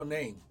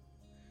name.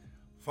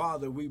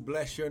 Father, we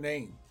bless your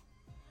name.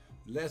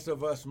 Less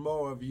of us,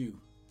 more of you.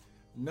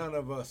 None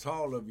of us,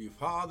 all of you.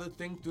 Father,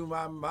 think through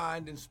my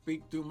mind and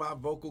speak through my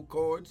vocal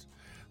cords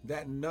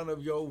that none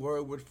of your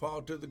word would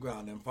fall to the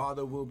ground. And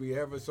Father, we'll be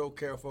ever so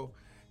careful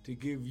to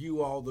give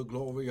you all the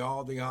glory,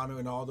 all the honor,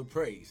 and all the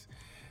praise.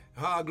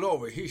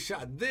 Glory. He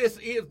shot. This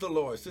is the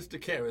Lord. Sister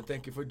Karen,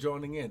 thank you for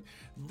joining in.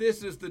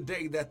 This is the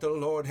day that the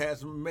Lord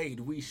has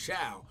made. We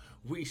shall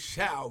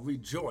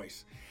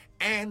rejoice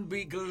and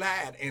be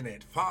glad in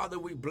it. Father,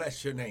 we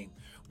bless your name.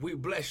 We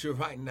bless you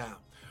right now.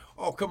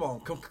 Oh, come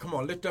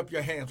on. Lift up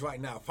your hands right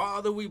now.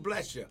 Father, we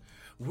bless you.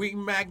 We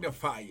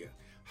magnify you.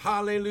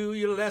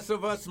 Hallelujah. Less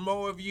of us,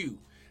 more of you.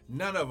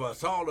 None of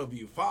us, all of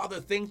you. Father,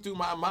 think through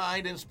my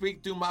mind and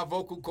speak through my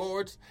vocal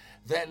cords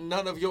that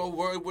none of your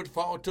word would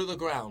fall to the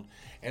ground.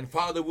 And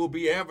Father, we'll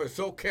be ever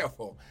so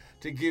careful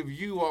to give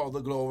you all the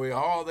glory,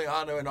 all the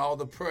honor, and all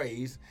the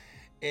praise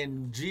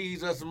in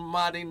Jesus'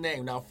 mighty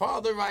name. Now,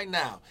 Father, right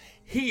now,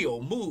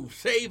 heal, move,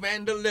 save,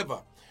 and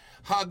deliver.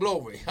 Ha,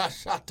 glory. Ha,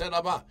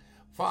 shatanaba.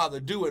 Father,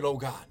 do it, oh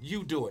God.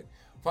 You do it.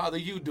 Father,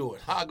 you do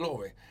it. Ha,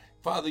 glory.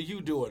 Father,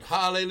 you do it.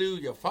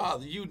 Hallelujah.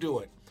 Father, you do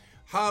it.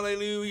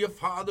 Hallelujah.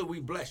 Father, we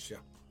bless you.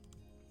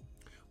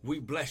 We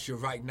bless you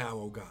right now,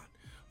 oh God.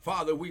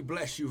 Father, we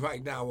bless you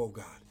right now, oh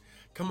God.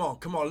 Come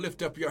on,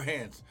 lift up your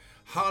hands.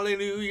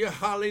 Hallelujah,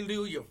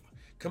 hallelujah.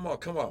 Come on,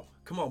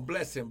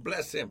 bless him.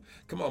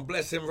 Come on,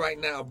 bless him right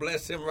now.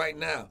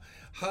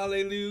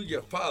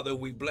 Hallelujah. Father,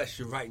 we bless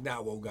you right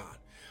now, oh God.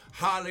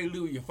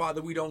 Hallelujah.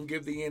 Father, we don't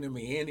give the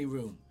enemy any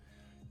room.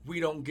 We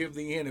don't give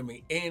the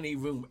enemy any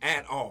room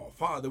at all.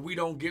 Father, we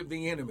don't give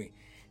the enemy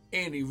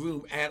any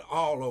room at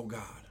all, oh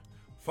God.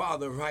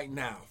 Father, right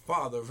now,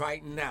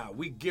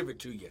 we give it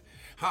to you.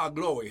 Ha,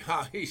 glory,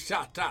 ha, he,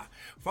 shata.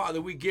 Father,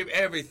 we give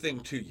everything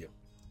to you.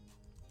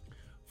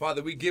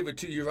 Father, we give it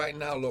to you right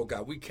now, Lord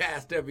God. We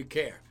cast every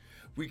care.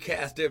 We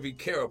cast every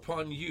care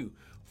upon you,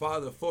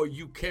 Father, for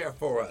you care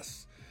for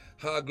us.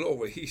 Ha,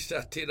 glory, he,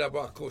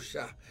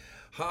 shatirabakosha.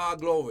 Ha,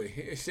 glory,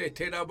 he,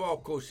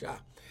 shatirabakosha.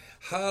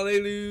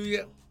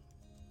 Hallelujah.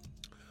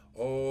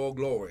 Oh,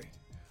 glory.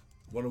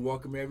 I want to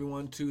welcome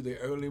everyone to the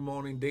early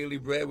morning daily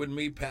bread with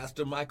me,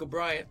 Pastor Michael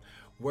Bryant,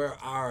 where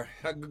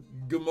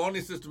good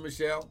morning, Sister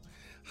Michelle.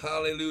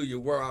 Hallelujah.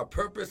 Where our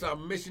purpose, our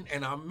mission,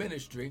 and our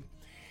ministry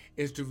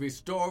is to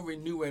restore,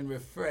 renew, and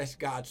refresh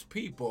God's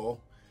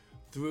people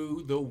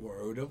through the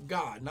word of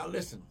God. Now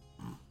listen,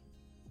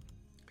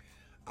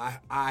 I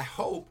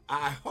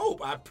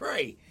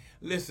pray,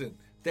 if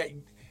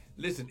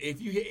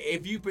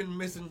you've been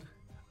missing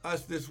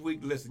us this week,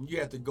 listen, you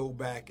have to go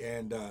back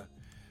and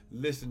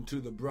listen to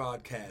the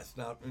broadcast.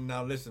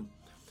 Now listen,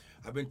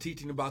 I've been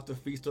teaching about the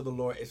Feast of the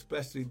Lord,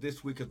 especially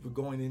this week as we're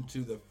going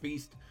into the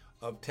Feast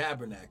of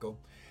Tabernacle.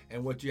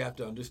 And what you have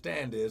to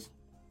understand is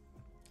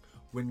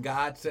when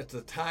God sets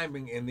a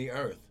timing in the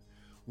earth,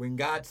 when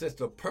God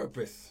sets a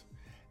purpose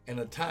and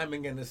a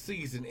timing and a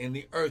season in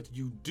the earth,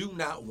 you do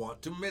not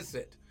want to miss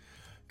it.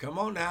 Come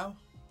on now.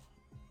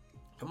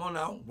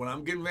 When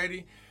I'm getting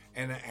ready,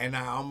 and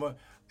I'm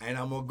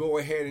gonna go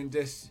ahead and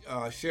just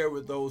share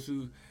with those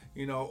who,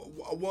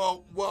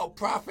 well,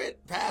 prophet,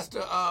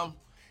 pastor,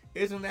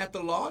 isn't that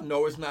the law?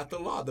 No, it's not the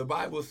law. The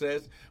Bible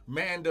says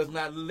man does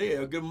not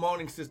live. Good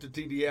morning, Sister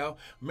TDL.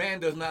 Man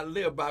does not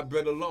live by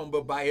bread alone,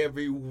 but by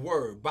every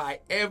word.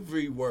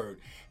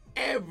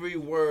 Every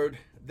word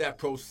that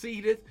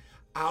proceedeth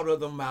out of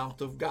the mouth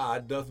of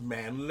God does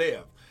man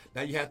live.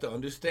 Now you have to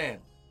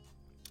understand,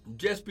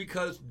 just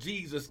because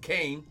Jesus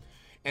came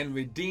and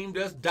redeemed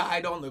us,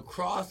 died on the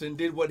cross and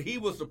did what he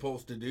was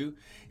supposed to do,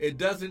 it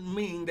doesn't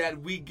mean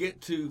that we get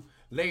to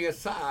lay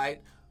aside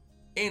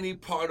any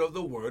part of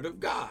the word of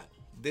God.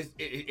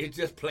 It's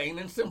just plain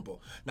and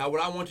simple. Now,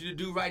 what I want you to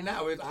do right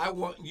now is I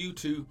want you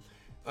to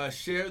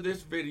share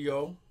this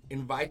video,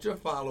 invite your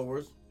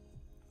followers,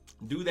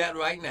 do that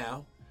right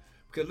now.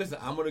 Because listen,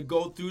 I'm going to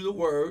go through the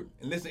word,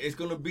 and listen, it's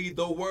going to be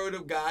the word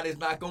of God. It's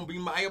not going to be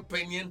my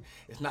opinion.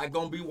 It's not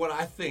going to be what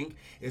I think.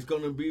 It's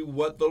going to be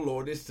what the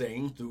Lord is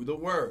saying through the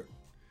word.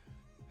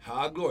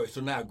 Hallelujah. Glory.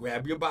 So now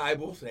grab your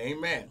Bibles.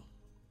 Amen.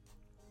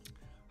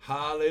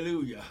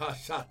 Hallelujah.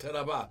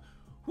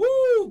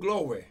 Woo,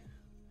 glory.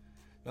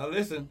 Now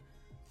listen,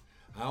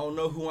 I don't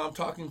know who I'm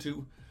talking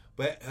to,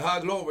 but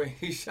glory,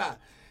 he shot.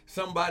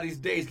 Somebody's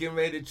day is getting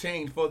ready to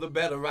change for the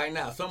better right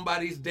now.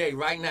 Somebody's day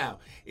right now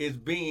is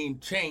being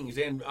changed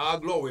and our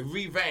glory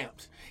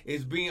revamped.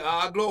 It's being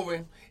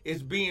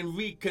it's being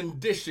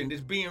reconditioned.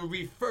 It's being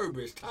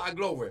refurbished. High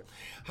glory.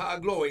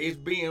 It's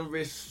being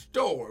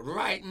restored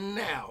right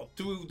now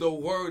through the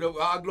word of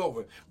our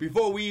glory.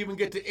 Before we even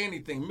get to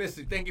anything,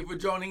 Missy, thank you for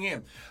joining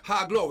in.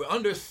 High glory.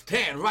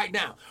 Understand right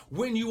now.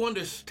 When you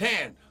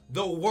understand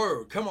the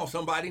word, come on,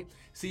 somebody.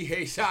 See,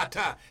 hey,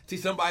 Shata. See,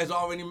 somebody's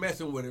already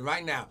messing with it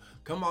right now.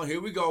 Come on,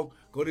 here we go.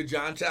 Go to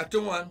John chapter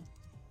 1.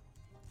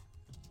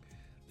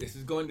 This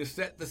is going to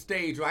set the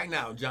stage right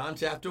now. John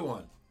chapter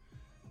 1.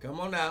 Come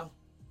on now.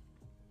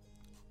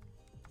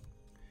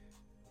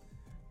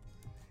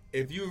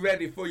 If you're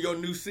ready for your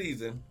new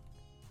season,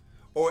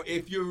 or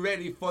if you're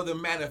ready for the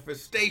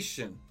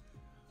manifestation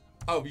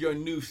of your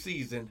new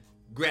season,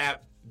 grab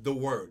the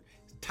word.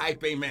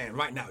 Type amen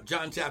right now.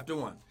 John chapter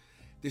 1.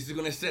 This is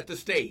going to set the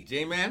stage.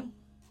 Amen.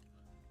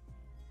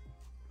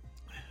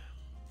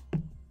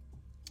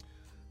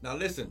 Now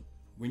listen,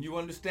 when you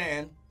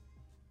understand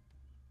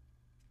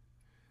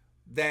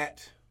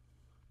that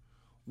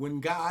when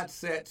God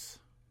sets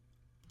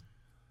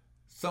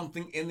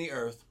something in the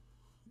earth,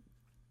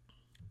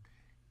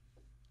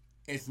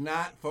 it's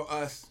not for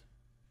us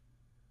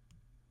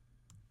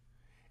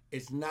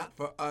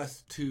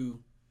to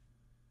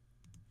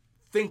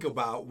think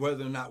about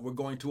whether or not we're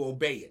going to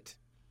obey it.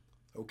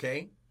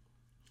 Okay?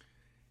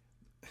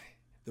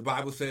 The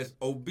Bible says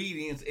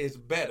obedience is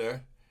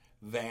better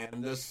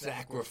than the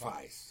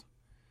sacrifice.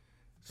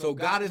 So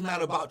God is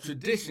not about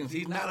traditions.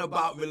 He's not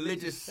about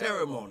religious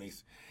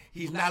ceremonies.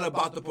 He's not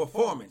about the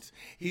performance.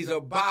 He's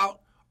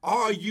about,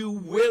 are you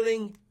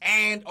willing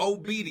and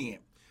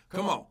obedient?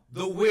 Come on,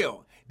 the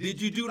will. Did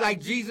you do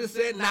like Jesus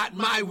said, not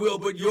my will,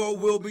 but your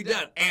will be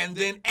done, and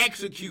then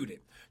execute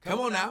it? Come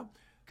on now.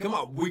 Come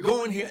on, we're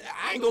going here.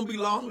 I ain't going to be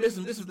long.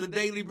 Listen, this is the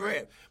daily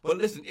bread. But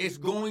listen, it's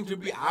going to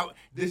be out.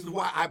 This is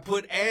why I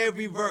put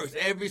every verse,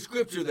 every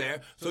scripture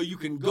there, so you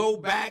can go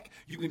back,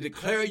 you can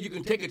declare it, you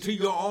can take it to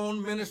your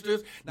own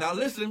ministers. Now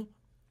listen,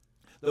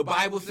 the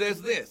Bible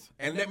says this,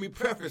 and let me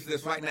preface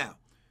this right now.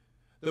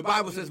 The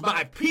Bible says,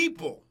 my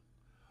people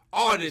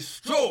are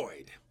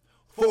destroyed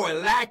for a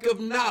lack of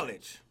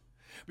knowledge.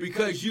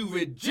 Because you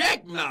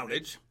reject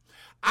knowledge,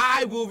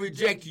 I will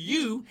reject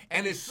you.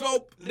 And it's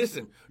so,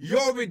 listen,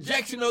 your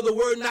rejection of the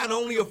word not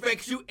only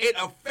affects you, it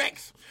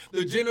affects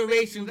the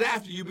generations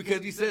after you,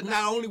 because he said,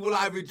 not only will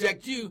I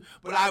reject you,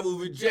 but I will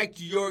reject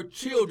your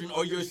children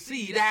or your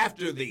seed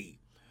after thee.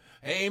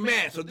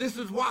 Amen. So this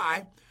is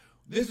why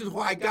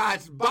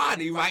God's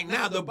body right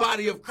now, the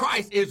body of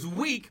Christ, is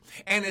weak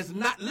and is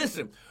not,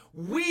 listen,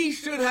 we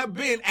should have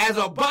been, as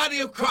a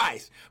body of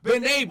Christ,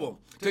 been able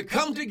to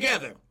come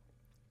together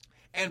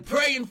and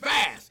pray and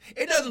fast.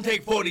 It doesn't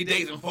take 40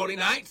 days and 40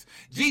 nights.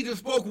 Jesus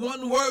spoke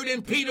one word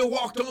and Peter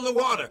walked on the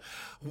water.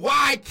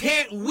 Why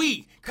can't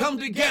we come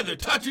together,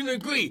 touch and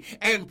agree,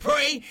 and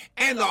pray,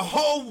 and the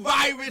whole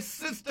virus,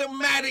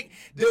 systematic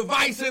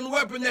device and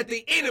weapon that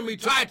the enemy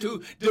tried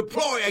to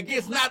deploy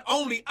against not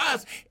only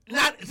us,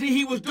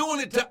 he was doing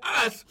it to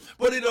us,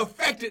 but it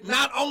affected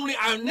not only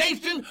our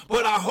nation,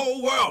 but our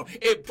whole world.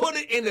 It put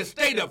it in a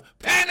state of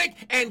panic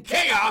and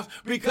chaos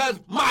because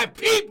my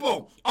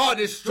people are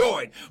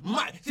destroyed.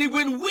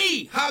 When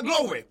we, our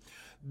glory,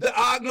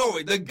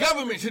 the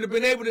government should have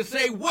been able to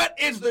say, what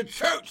is the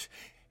church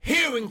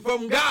hearing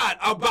from God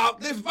about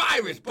this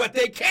virus? But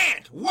they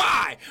can't.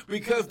 Why?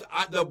 Because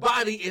the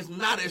body is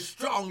not as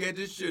strong as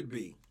it should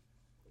be.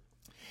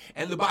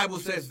 And the Bible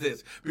says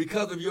this,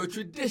 because of your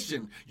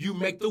tradition, you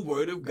make the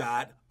word of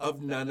God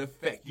of none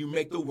effect. You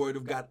make the word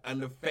of God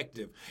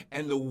ineffective.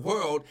 And the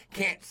world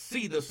can't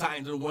see the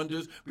signs and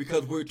wonders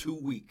because we're too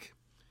weak.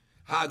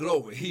 High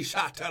glory.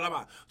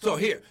 So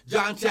here,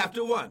 John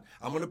chapter 1.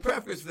 I'm going to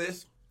preface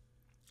this.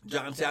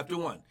 John chapter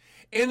 1.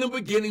 In the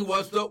beginning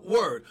was the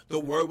Word. The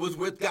Word was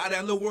with God,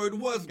 and the Word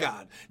was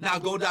God. Now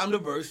go down to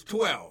verse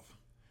 12.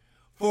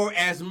 For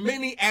as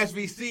many as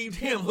received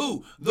him,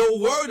 who? The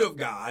Word of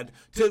God,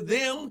 to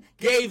them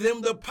gave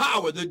them the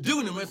power, the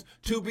dunamis,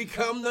 to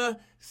become the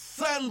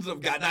sons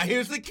of God. Now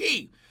here's the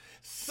key.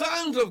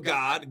 Sons of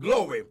God,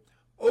 glory.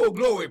 Oh,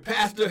 glory,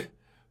 Pastor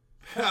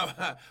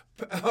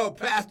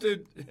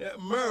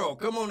Merle,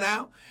 come on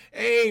now.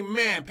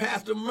 Amen,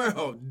 Pastor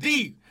Merle,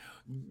 D,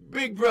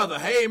 big brother.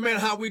 Amen,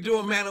 how we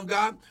doing, man of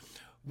God?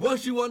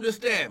 Once you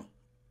understand,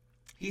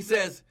 he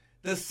says,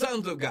 the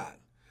sons of God.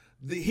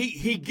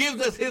 He gives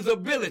us his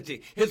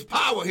ability, his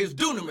power, his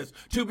dunamis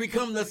to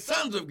become the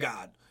sons of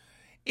God,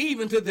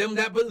 even to them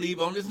that believe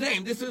on his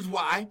name. This is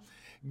why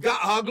God,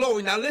 our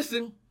glory. Now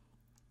listen,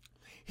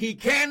 he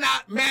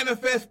cannot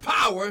manifest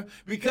power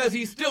because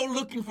he's still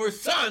looking for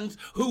sons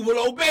who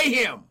will obey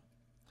him.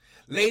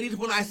 Ladies,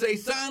 when I say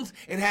sons,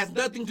 it has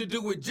nothing to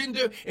do with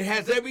gender. It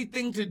has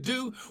everything to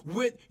do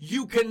with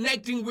you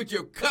connecting with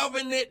your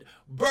covenant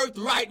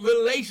birthright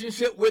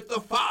relationship with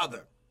the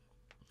Father.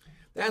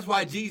 That's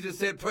why Jesus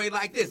said, pray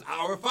like this,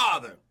 our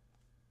Father.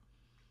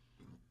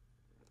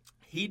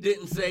 He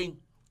didn't say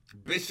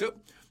bishop,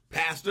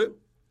 pastor,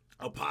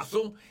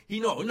 apostle.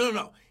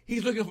 No.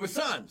 He's looking for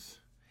sons.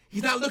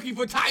 He's not looking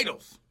for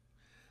titles.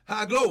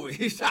 High glory.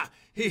 He's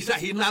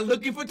not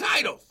looking for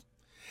titles.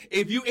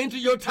 If you enter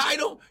your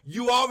title,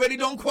 you already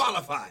don't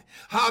qualify.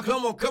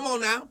 Come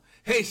on now.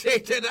 Hey, say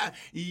to that.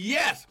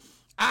 Yes,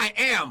 I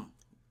am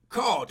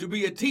called to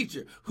be a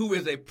teacher who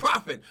is a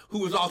prophet,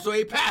 who is also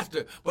a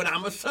pastor, but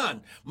I'm a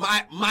son.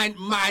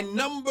 My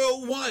number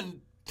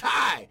one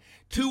tie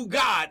to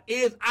God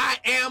is I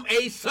am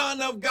a son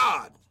of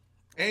God.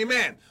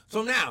 Amen.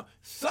 So now,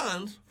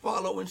 sons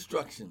follow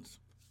instructions.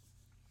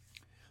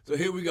 So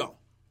here we go.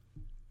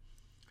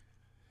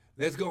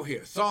 Let's go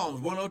here. Psalms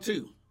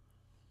 102.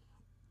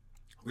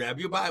 Grab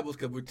your Bibles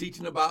because we're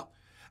teaching about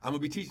I'm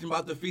going to be teaching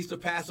about the Feast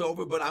of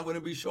Passover, but I'm going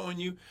to be showing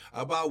you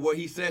about what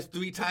he says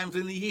 3 times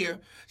in the year,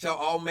 shall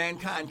all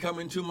mankind come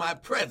into my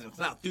presence.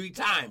 Now, 3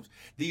 times.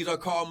 These are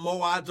called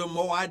moads or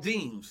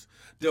moadims,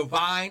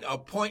 divine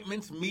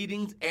appointments,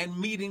 meetings, and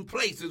meeting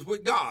places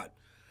with God.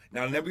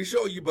 Now, let me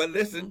show you, but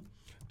listen.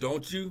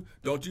 Don't you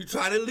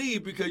try to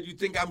leave because you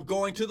think I'm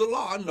going to the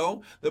law.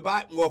 No, the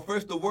Bible. Well,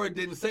 first the word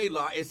didn't say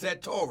law; it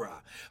said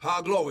Torah.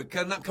 Glory!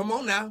 Come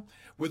on now,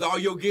 with all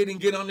your getting,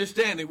 get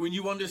understanding. When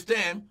you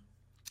understand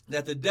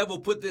that the devil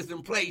put this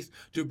in place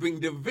to bring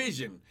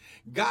division,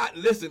 God,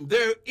 listen.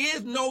 There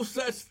is no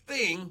such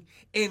thing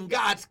in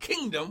God's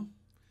kingdom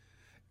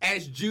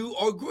as Jew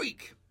or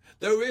Greek.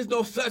 There is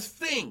no such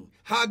thing,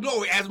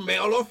 glory, as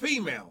male or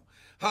female.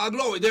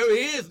 Glory, there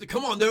is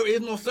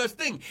no such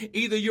thing.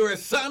 Either you're a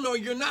son or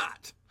you're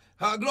not.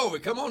 Glory,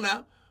 come on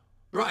now.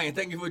 Bryant,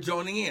 thank you for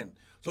joining in.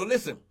 So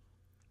listen,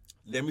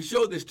 let me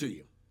show this to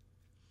you.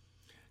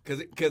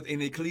 Because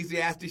in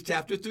Ecclesiastes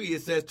chapter 3,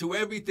 it says, to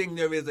everything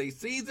there is a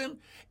season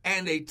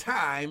and a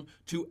time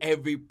to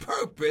every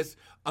purpose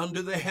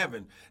under the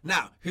heaven.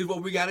 Now, here's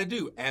what we got to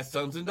do. As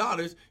sons and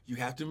daughters, you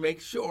have to make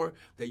sure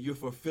that you're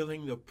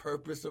fulfilling the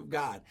purpose of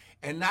God.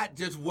 And not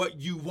just what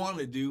you want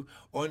to do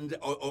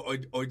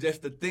or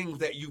just the things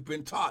that you've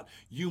been taught.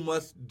 You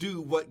must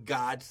do what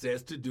God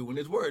says to do in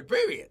his word,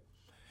 period.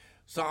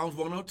 Psalms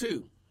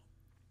 102.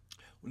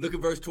 Look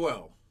at verse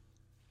 12.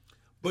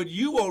 But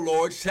you, O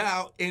Lord,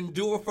 shall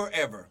endure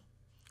forever,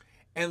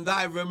 and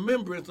thy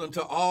remembrance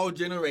unto all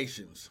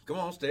generations. Come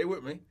on, stay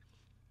with me.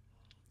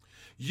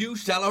 You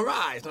shall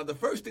arise. Now, the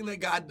first thing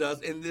that God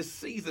does in this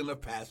season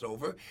of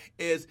Passover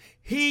is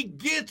he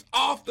gets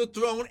off the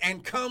throne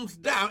and comes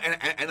down,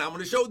 and I'm going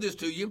to show this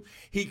to you.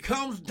 He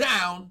comes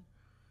down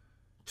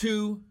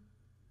to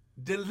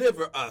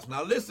deliver us.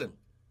 Now, listen.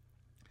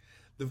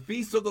 The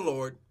feasts of the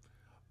Lord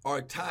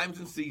are times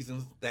and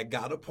seasons that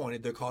God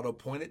appointed. They're called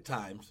appointed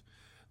times.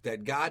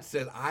 That God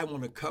says, I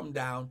want to come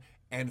down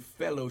and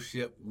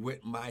fellowship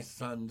with my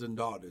sons and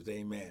daughters.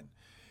 Amen.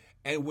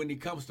 And when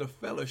it comes to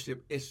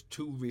fellowship, it's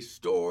to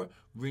restore,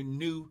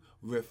 renew,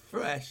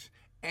 refresh,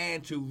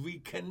 and to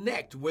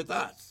reconnect with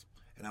us.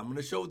 And I'm going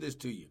to show this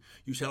to you.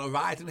 You shall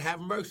arise and have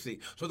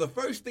mercy. So the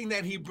first thing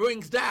that he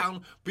brings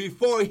down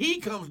before he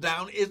comes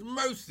down is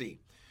mercy.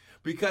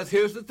 Because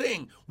here's the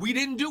thing. We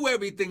didn't do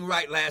everything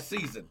right last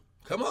season.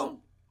 Come on.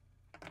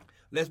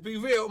 Let's be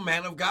real,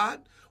 man of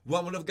God,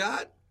 woman of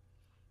God.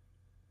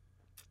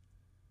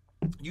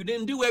 You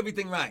didn't do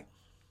everything right.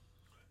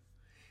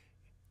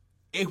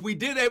 If we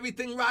did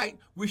everything right,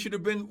 we should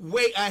have been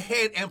way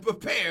ahead and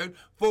prepared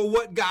for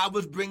what God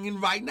was bringing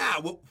right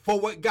now, for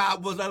what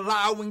God was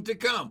allowing to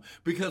come.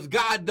 Because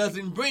God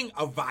doesn't bring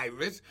a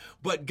virus,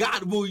 but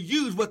God will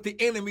use what the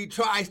enemy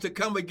tries to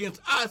come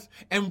against us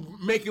and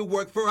make it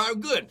work for our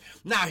good.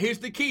 Now, here's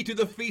the key to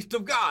the feast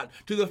of God,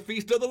 to the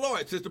feast of the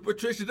Lord. Sister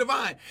Patricia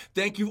Devine,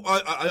 thank you,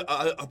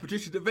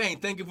 Patricia Devine,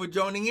 thank you for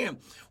joining in.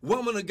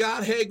 Woman of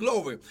God, hey,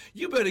 glory.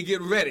 You better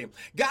get ready.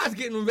 God's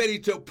getting ready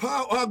to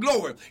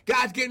glory.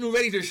 God's getting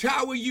ready to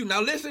shower you. Now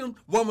listen,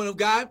 woman of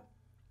God,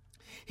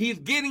 he's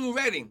getting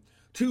ready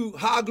to,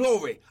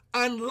 glory,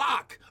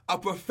 unlock a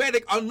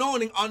prophetic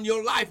anointing on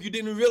your life you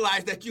didn't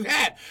realize that you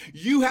had.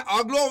 You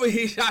have, glory,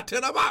 he shot to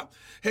the mouth.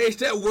 Hey,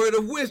 said word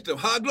of wisdom,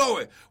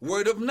 glory,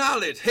 word of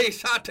knowledge, hey,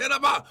 shot to the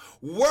mouth,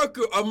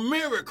 worker of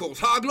miracles,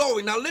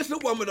 glory. Now listen,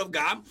 woman of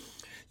God.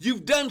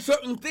 You've done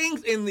certain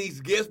things in these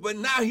gifts, but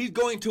now he's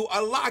going to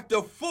unlock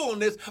the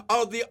fullness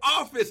of the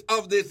office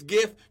of this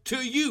gift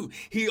to you.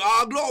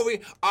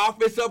 Glory,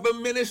 office of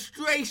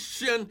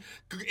administration,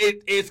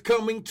 it is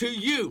coming to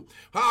you.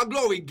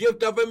 Glory,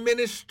 gift of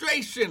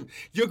administration.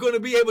 You're going to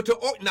be able to,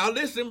 now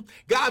listen,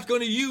 God's going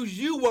to use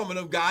you, woman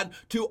of God,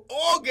 to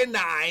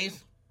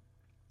organize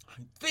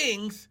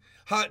things,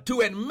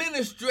 to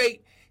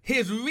administrate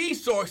his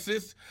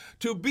resources,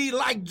 to be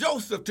like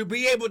Joseph, to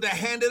be able to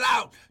hand it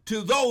out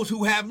to those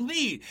who have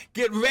need.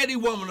 Get ready,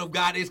 woman of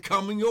God, is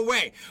coming your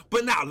way.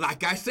 But now,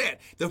 like I said,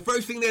 the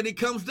first thing that he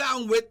comes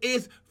down with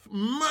is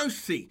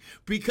mercy,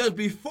 because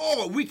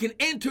before we can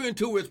enter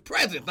into his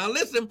presence. Now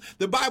listen,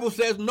 the Bible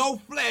says no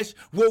flesh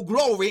will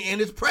glory in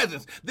his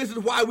presence. This is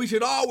why we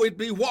should always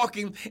be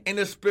walking in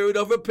the spirit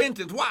of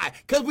repentance. Why?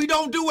 Because we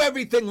don't do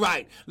everything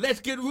right. Let's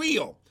get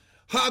real.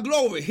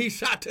 Glory, he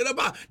shot to the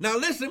bottom. Now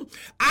listen,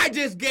 I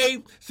just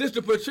gave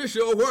Sister Patricia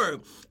a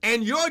word,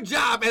 and your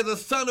job as a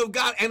son of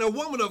God and a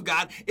woman of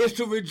God is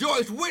to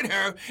rejoice with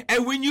her,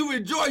 and when you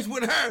rejoice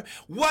with her,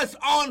 what's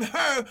on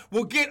her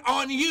will get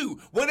on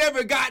you.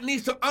 Whatever God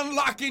needs to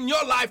unlock in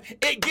your life,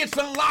 it gets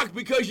unlocked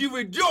because you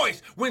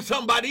rejoice when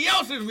somebody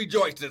else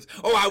rejoices.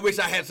 Oh, I wish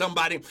I had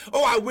somebody.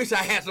 Oh, I wish I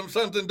had some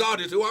sons and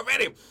daughters who are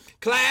ready.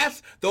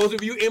 Class, those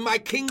of you in my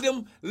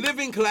Kingdom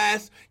Living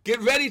class,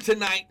 get ready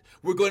tonight.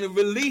 We're going to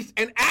release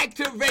and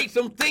activate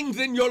some things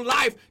in your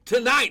life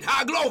tonight.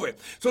 Glory.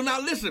 So now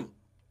listen,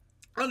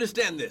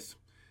 understand this.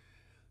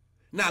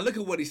 Now look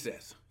at what he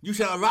says. You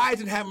shall arise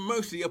and have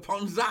mercy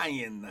upon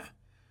Zion.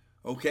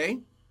 Okay?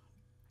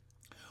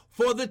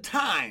 for the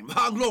time,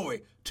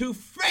 glory, to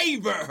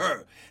favor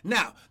her.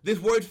 Now, this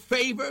word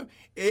favor,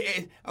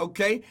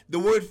 okay, the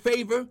word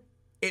favor,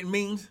 it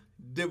means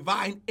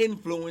divine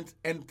influence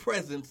and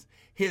presence,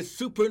 his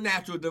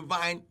supernatural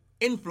divine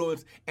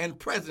influence and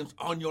presence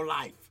on your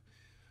life.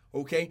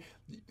 Okay?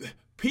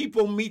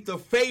 People meet the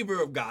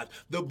favor of God,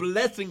 the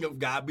blessing of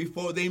God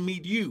before they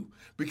meet you,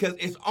 because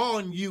it's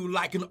on you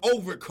like an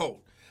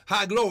overcoat.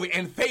 High glory,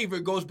 and favor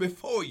goes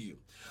before you.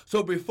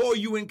 So before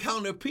you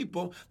encounter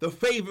people, the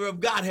favor of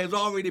God has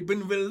already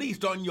been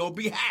released on your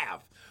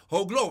behalf.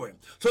 Oh, glory.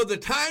 So the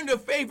time to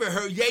favor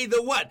her, yea,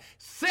 the what?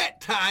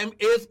 Set time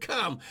is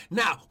come.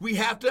 Now,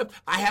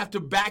 I have to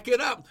back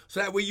it up so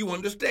that way you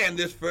understand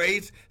this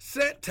phrase,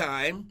 set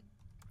time.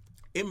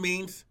 It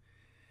means,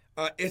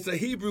 it's a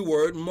Hebrew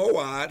word,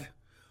 moad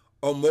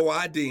or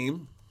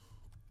moadim.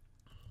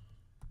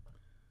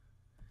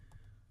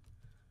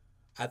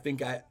 I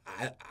think I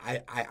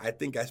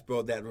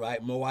spelled that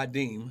right,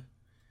 moadim.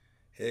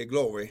 Hey,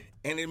 glory.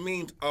 And it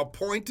means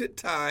appointed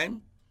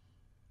time,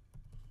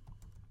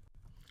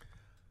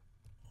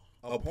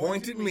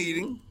 appointed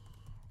meeting,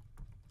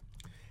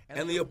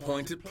 and the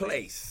appointed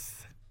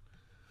place.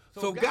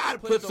 So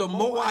God puts a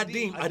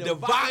moadim, a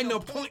divine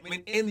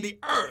appointment in the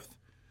earth.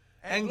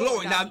 And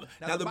glory. Now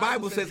the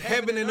Bible says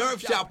heaven and earth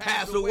shall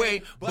pass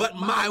away, but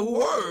my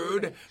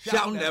word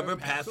shall never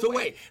pass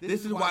away.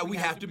 This is why we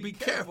have to be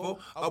careful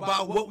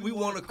about what we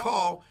want to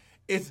call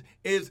is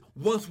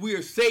once we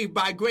are saved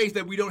by grace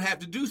that we don't have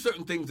to do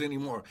certain things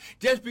anymore.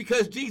 Just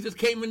because Jesus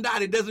came and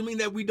died, it doesn't mean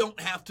that we don't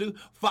have to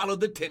follow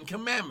the 10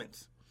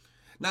 Commandments.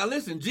 Now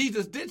listen,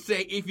 Jesus did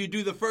say if you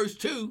do the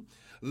first two,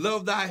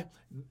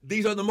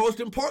 these are the most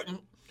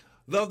important.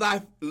 Love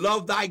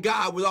thy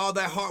God with all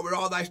thy heart, with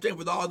all thy strength,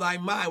 with all thy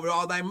mind, with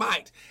all thy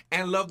might,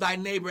 and love thy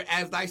neighbor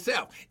as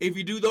thyself. If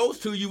you do those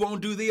two, you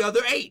won't do the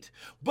other 8.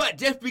 But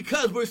just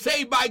because we're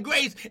saved by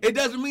grace, it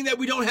doesn't mean that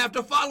we don't have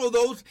to follow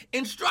those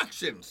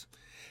instructions.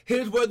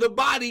 Here's where the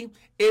body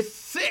is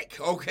sick,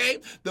 okay?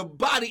 The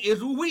body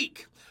is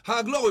weak.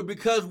 Glory,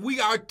 because we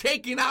are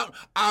taking out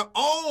our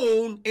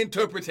own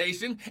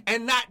interpretation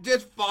and not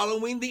just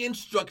following the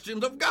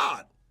instructions of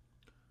God.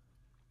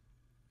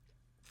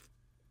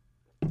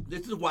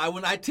 This is why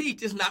when I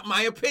teach, it's not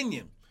my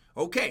opinion.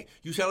 Okay,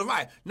 you shall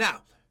arrive.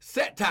 Now,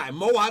 set time,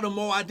 moad or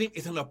moadim,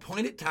 is an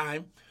appointed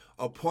time,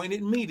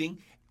 appointed meeting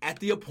at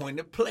the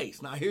appointed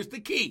place. Now, here's the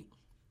key.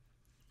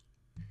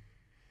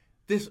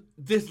 This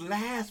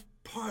last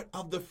part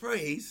of the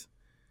phrase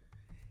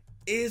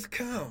is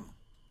come.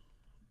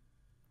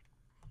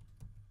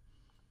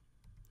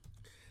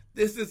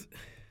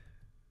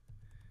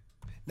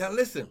 Now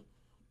listen,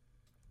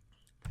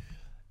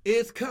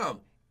 is come,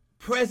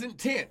 present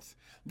tense.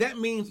 That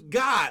means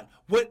God,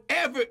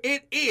 whatever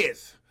it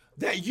is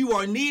that you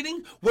are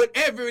needing,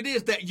 whatever it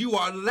is that you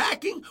are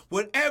lacking,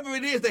 whatever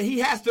it is that he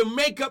has to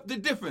make up the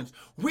difference,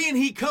 when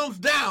he comes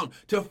down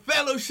to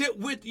fellowship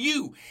with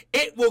you,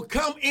 it will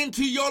come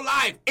into your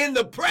life in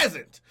the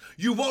present.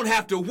 You won't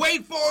have to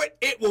wait for it.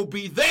 It will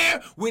be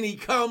there when he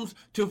comes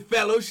to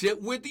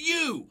fellowship with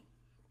you.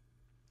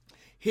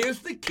 Here's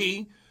the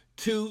key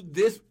to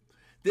this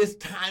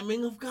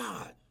timing of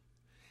God.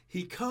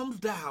 He comes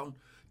down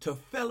to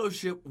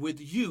fellowship with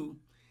you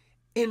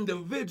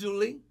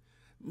individually.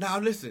 Now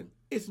listen,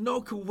 it's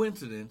no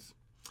coincidence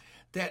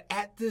that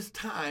at this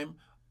time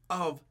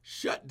of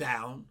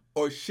shutdown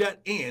or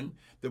shut in,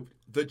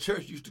 the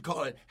church used to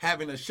call it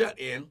having a shut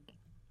in,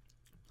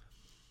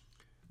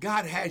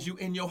 God has you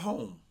in your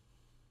home.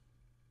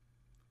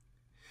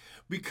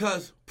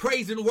 Because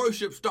praise and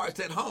worship starts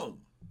at home.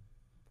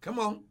 Come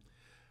on.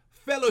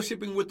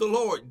 Fellowshipping with the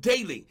Lord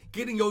daily,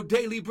 getting your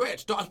daily bread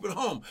starts at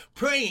home.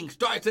 Praying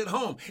starts at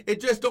home.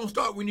 It just don't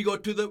start when you go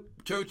to the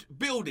church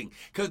building,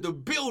 because the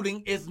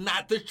building is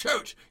not the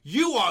church.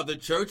 You are the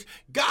church.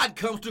 God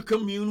comes to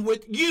commune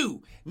with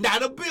you,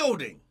 not a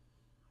building.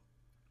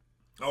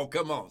 Oh,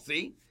 come on,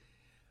 see?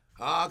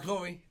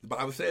 Glory. The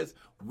Bible says,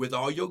 with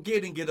all you're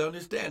getting, get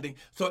understanding.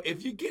 So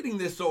if you're getting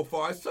this so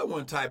far,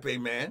 someone type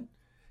amen.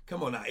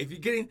 Come on now. If you're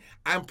getting,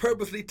 I'm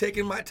purposely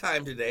taking my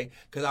time today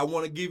because I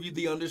want to give you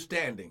the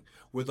understanding.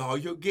 With all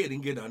you're getting,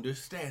 get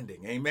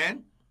understanding.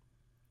 Amen?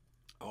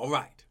 All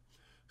right.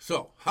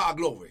 So,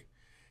 glory.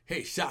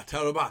 Hey,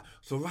 shatarabah.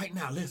 So right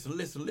now, listen.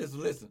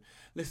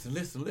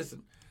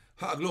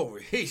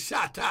 Glory. Hey,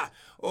 shata.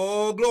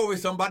 Oh, glory.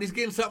 Somebody's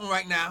getting something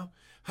right now.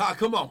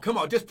 Come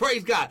on. Just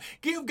praise God.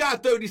 Give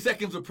God 30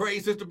 seconds of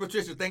praise. Sister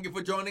Patricia, thank you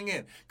for joining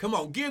in. Come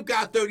on. Give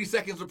God 30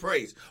 seconds of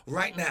praise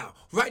right now.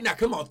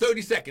 Come on.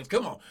 30 seconds.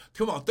 Come on.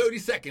 30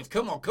 seconds.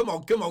 Come on.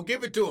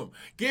 Give it to him.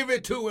 Give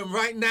it to him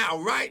right now.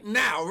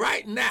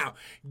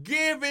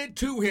 Give it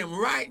to him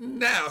right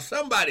now.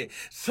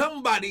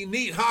 Somebody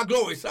needs,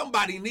 glory.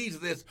 Somebody needs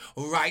this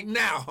right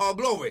now.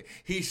 Glory.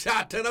 He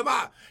shot to the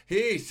bar.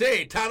 He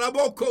say,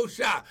 Taraboko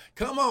shot.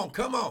 Come on.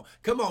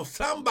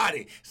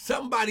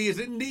 Somebody is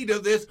in need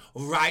of this this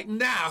right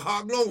now.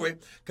 Oh, glory.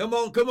 Come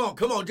on, come on,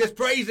 come on. Just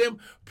praise him.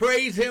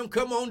 Praise him.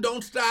 Come on,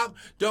 don't stop.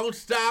 Don't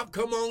stop.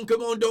 Come on,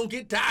 come on. Don't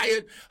get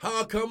tired.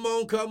 Oh, come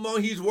on, come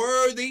on. He's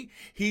worthy.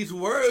 He's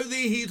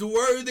worthy. He's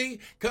worthy.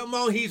 Come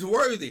on, he's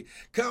worthy.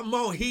 Come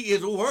on, he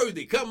is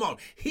worthy. Come on,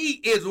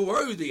 he is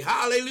worthy.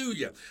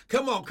 Hallelujah.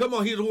 Come on, come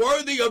on. He's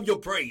worthy of your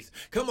praise.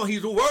 Come on,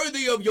 he's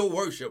worthy of your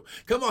worship.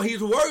 Come on,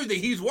 he's worthy.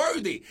 He's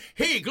worthy.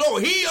 He,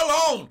 glory. He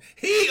alone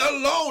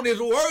is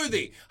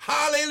worthy.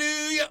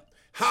 Hallelujah.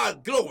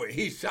 Glory.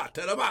 He shot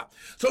to the mouth.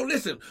 So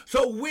listen.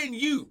 So when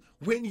you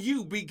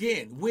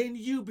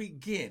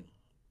begin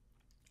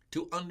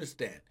to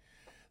understand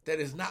that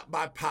it's not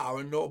by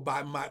power nor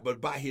by might, but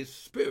by his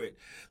spirit,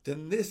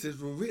 then this is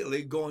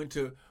really going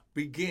to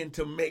begin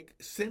to make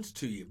sense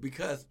to you.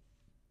 Because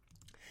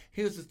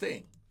here's the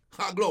thing.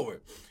 Glory.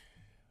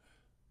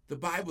 The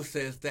Bible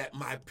says that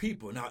my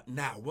people, now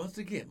once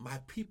again, my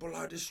people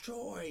are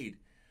destroyed.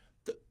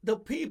 The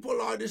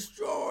people are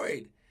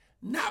destroyed.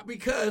 Not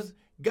because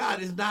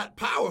God is not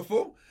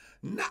powerful.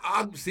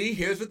 See,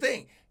 here's the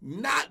thing.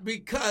 Not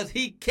because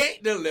he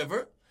can't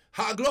deliver.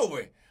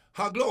 Glory.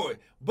 But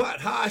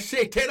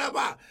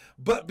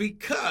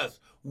because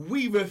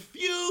we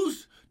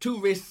refuse to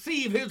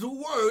receive his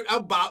word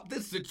about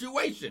this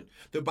situation.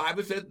 The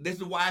Bible says, this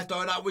is why I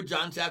started out with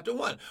John chapter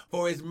 1.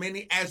 For as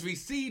many as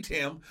received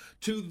him,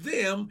 to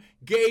them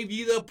gave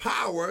ye the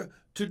power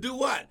to do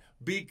what?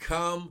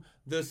 Become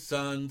the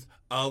sons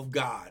of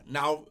God.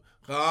 Now,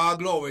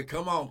 glory.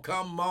 Come on,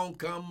 come on,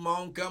 come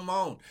on, come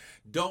on.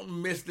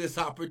 Don't miss this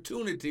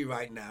opportunity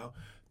right now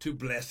to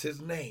bless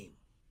his name.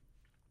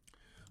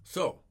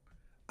 So,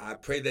 I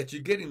pray that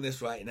you're getting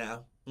this right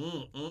now.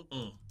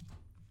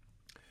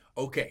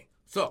 Okay,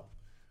 so,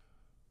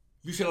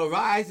 you shall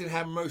arise and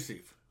have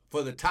mercy,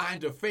 for the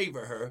time to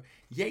favor her,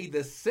 yea,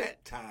 the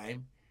set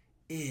time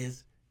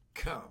is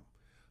come.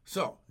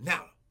 So,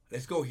 now,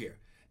 let's go here.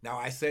 Now,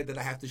 I said that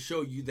I have to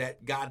show you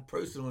that God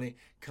personally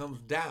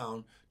comes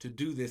down to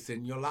do this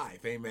in your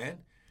life. Amen?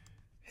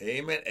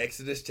 Amen.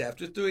 Exodus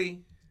chapter 3.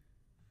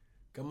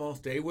 Come on,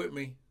 stay with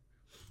me.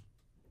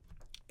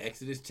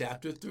 Exodus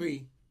chapter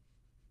 3.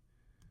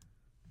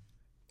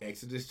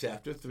 Exodus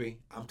chapter 3.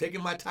 I'm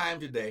taking my time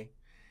today.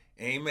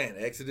 Amen.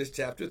 Exodus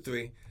chapter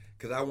 3,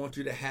 because I want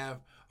you to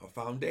have a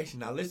foundation.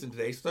 Now, listen,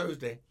 today's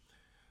Thursday.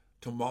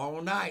 Tomorrow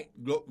night,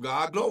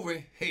 God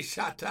glory, hey,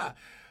 Shatta,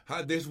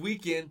 this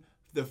weekend,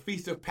 the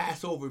Feast of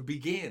Passover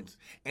begins,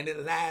 and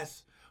it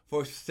lasts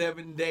for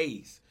 7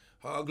 days.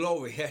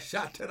 Glory.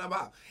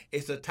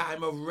 It's a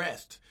time of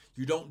rest.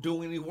 You don't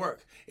do any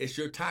work. It's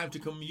your time to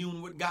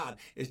commune with God.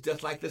 It's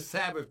just like the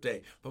Sabbath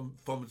day,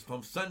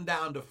 from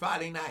sundown to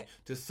Friday night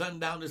to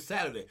sundown to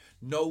Saturday.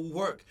 No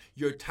work.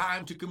 Your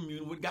time to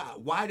commune with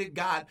God. Why did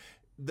God?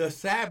 The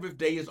Sabbath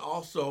day is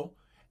also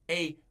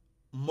a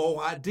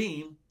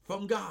moadim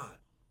from God.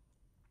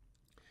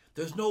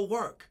 There's no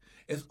work.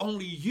 It's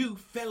only you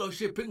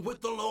fellowshipping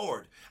with the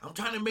Lord. I'm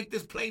trying to make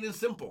this plain and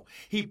simple.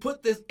 He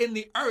put this in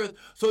the earth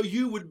so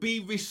you would be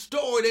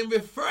restored and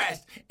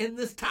refreshed in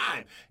this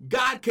time.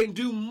 God can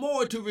do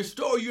more to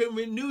restore you and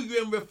renew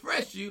you and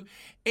refresh you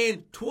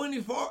in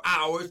 24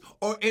 hours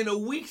or in a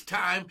week's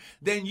time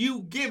than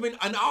you giving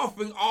an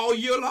offering all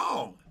year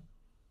long.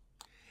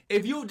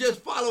 If you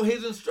just follow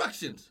his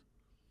instructions.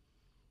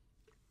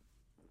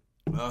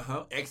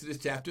 Exodus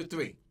chapter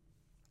 3.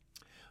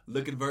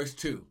 Look at verse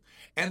 2.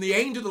 And the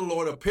angel of the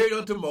Lord appeared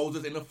unto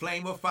Moses in a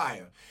flame of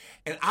fire.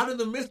 And out of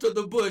the midst of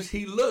the bush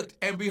he looked,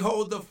 and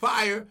behold, the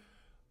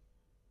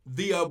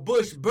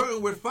bush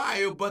burned with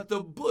fire, but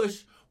the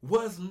bush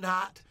was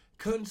not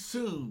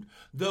consumed.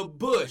 The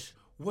bush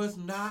was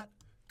not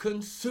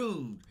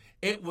consumed.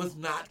 It was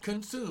not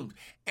consumed.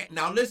 And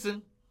now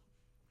listen.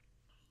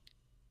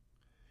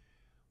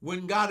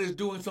 When God is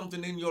doing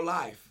something in your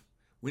life,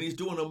 when he's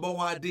doing a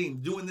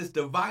moadim, doing this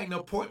divine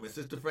appointment,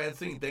 Sister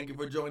Francine, thank you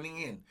for joining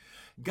in.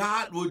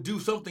 God will do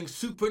something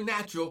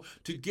supernatural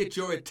to get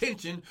your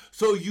attention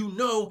so you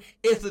know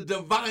it's a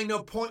divine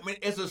appointment.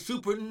 It's a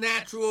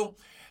supernatural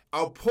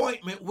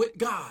appointment with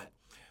God.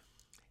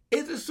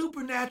 Is it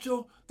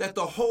supernatural that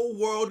the whole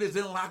world is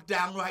in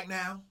lockdown right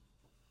now?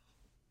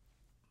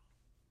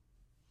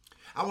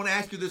 I want to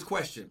ask you this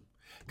question.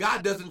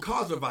 God doesn't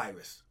cause a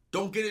virus.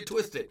 Don't get it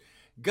twisted.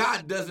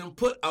 God doesn't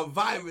put a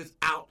virus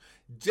out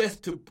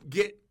just to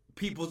get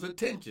people's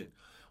attention.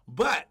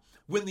 But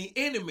when the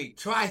enemy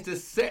tries to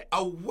set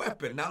a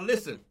weapon, now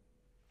listen,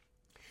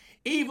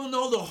 even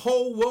though the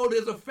whole world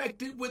is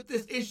affected with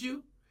this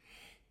issue,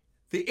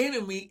 the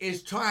enemy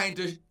is trying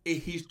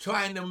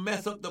to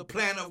mess up the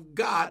plan of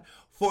God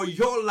for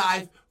your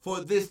life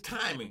for this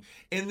timing.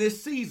 In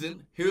this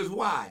season, here's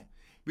why.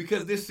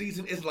 Because this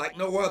season is like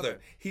no other.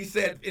 He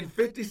said in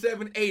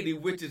 5780,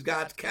 which is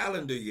God's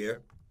calendar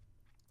year,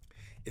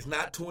 it's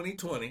not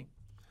 2020,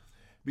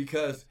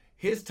 because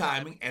his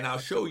timing, and I'll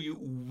show you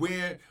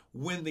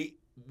when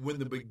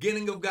the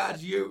beginning of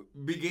God's year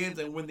begins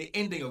and when the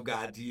ending of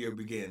God's year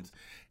begins.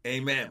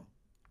 Amen.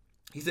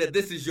 He said,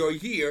 this is your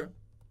year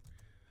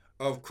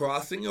of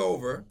crossing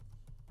over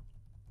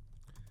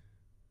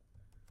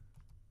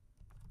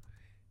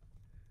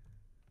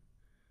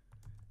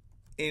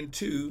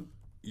into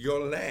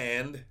your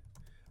land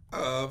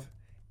of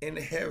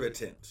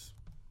inheritance.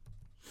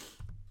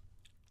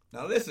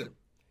 Now listen,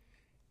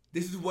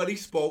 this is what he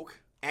spoke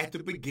at the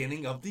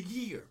beginning of the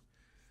year.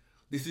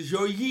 This is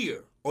your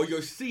year or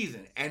your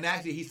season. And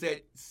actually he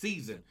said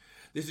season.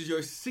 This is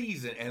your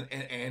season. And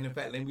in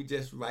fact, let me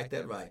just write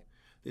that right.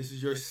 This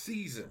is your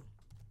season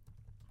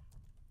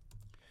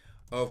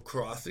of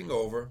crossing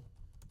over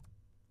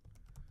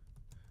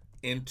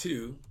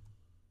into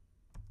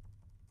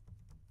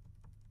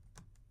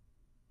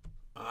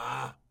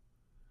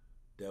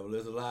devil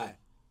is a lie.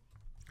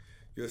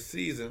 Your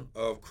season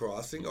of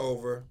crossing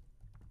over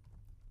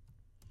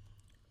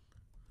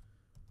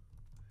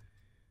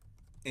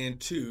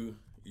into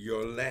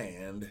your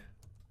land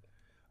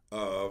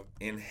of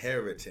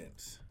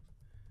inheritance.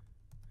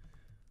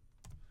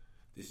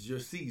 This is your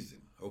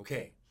season.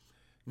 Okay.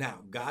 Now,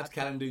 God's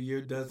calendar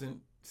year doesn't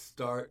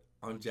start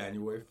on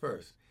January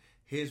 1st.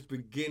 His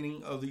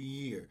beginning of the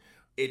year.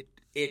 It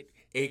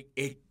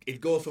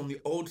goes from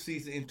the old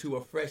season into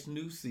a fresh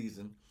new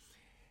season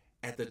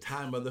at the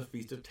time of the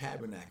Feast of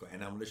Tabernacle.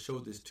 And I'm going to show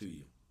this to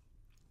you.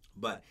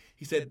 But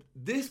he said,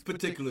 this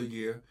particular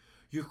year,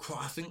 you're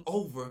crossing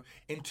over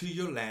into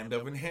your land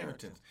of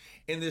inheritance.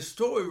 In this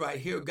story right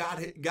here,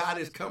 God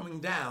is coming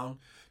down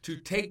to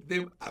take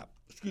them,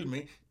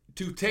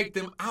 to take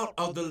them out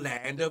of the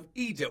land of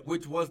Egypt,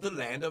 which was the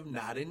land of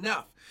not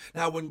enough.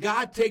 Now, when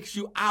God takes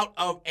you out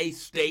of a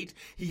state,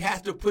 he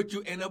has to put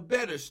you in a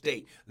better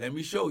state. Let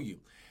me show you.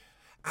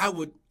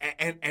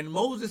 And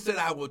Moses said,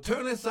 I will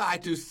turn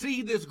aside to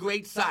see this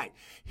great sight.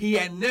 He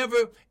had never,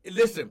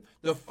 listen,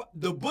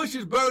 the bush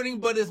is burning,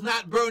 but it's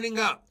not burning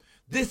up.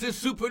 This is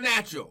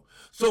supernatural.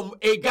 So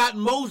it got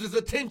Moses'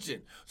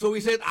 attention. So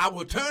he said, I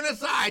will turn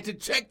aside to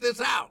check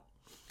this out.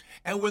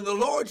 And when the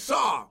Lord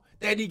saw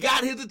that he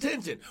got his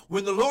attention,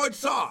 when the Lord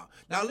saw,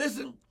 now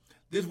listen,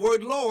 this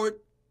word Lord,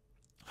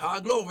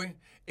 glory,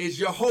 is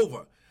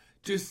Jehovah.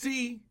 To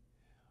see,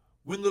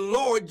 when the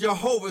Lord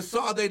Jehovah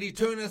saw that he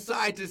turned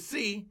aside to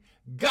see,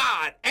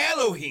 God,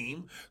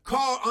 Elohim,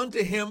 called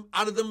unto him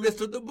out of the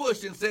midst of the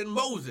bush and said,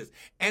 Moses.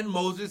 And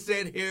Moses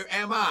said, here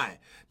am I.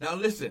 Now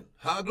listen,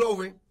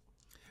 glory.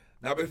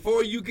 Now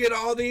before you get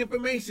all the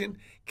information,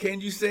 can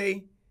you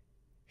say,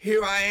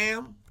 here I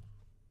am?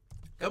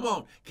 Come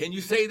on, can you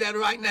say that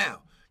right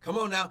now? Come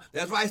on now.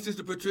 That's right,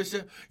 Sister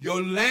Patricia.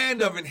 Your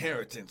land of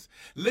inheritance.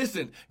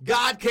 Listen,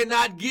 God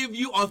cannot give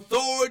you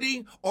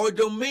authority or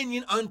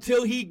dominion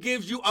until he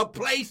gives you a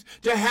place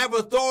to have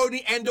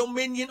authority and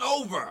dominion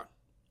over.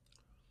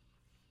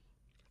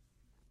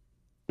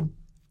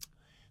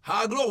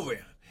 Glory.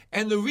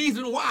 And the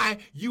reason why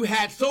you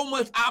had so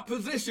much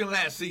opposition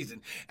last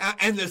season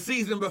and the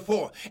season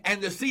before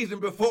and the season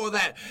before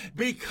that,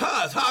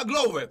 because,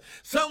 glory,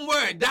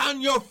 somewhere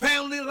down your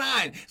family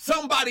line,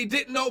 somebody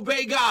didn't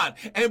obey God.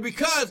 And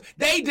because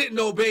they didn't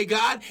obey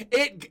God,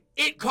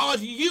 it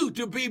caused you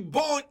to be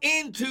born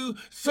into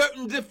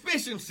certain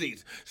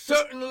deficiencies,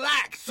 certain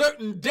lacks,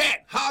 certain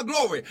debt,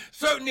 glory,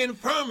 certain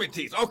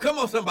infirmities. Oh, come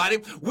on, somebody.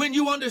 When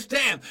you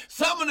understand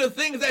some of the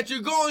things that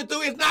you're going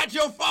through, it's not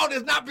your fault.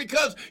 It's not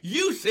because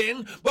you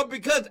sinned, but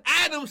because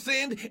Adam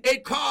sinned,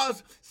 it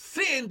caused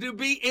sin to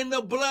be in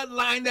the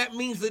bloodline. That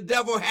means the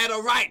devil had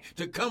a right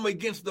to come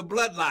against the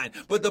bloodline.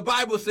 But the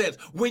Bible says,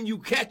 when you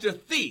catch a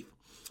thief,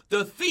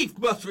 the thief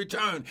must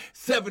return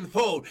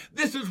sevenfold.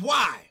 This is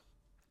why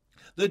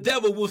the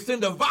devil will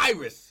send a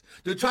virus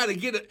to try to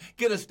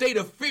get a state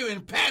of fear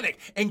and panic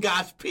in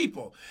God's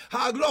people.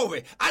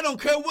 Glory. I don't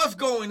care what's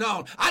going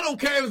on. I don't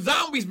care if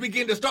zombies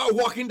begin to start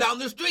walking down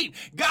the street.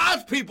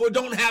 God's people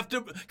don't have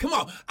to. Come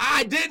on.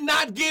 I did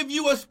not give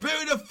you a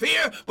spirit of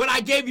fear, but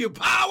I gave you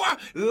power,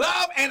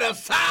 love, and a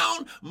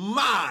sound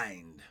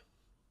mind.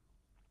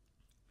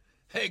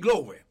 Hey,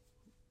 glory.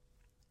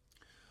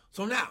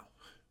 So now,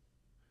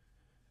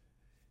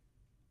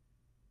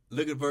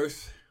 look at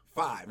verse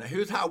 5. Now,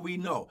 here's how we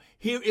know.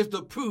 Here is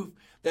the proof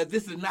that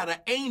this is not an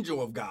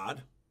angel of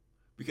God,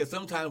 because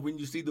sometimes when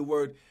you see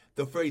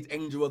the phrase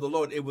angel of the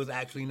Lord, it was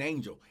actually an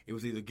angel. It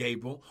was either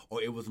Gabriel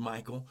or it was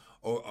Michael,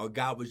 or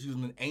God was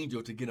using an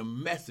angel to get a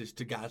message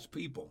to God's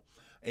people.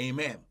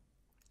 Amen.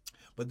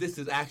 But this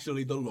is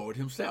actually the Lord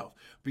himself,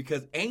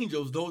 because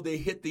angels, though they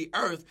hit the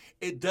earth,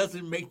 it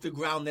doesn't make the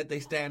ground that they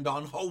stand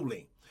on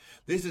holy.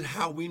 This is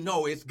how we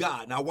know it's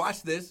God. Now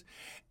watch this.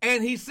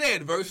 And he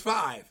said, verse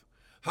 5,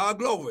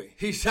 glory,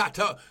 he shot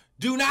up,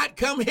 do not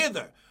come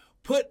hither.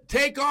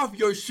 Take off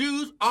your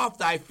shoes off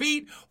thy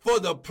feet, for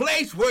the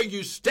place where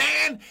you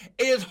stand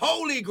is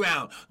holy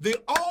ground.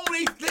 The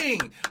only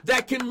thing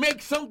that can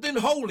make something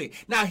holy.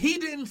 Now, he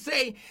didn't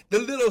say the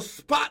little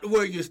spot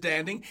where you're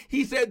standing.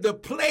 He said the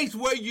place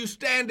where you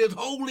stand is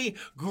holy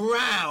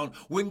ground.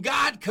 When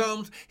God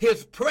comes,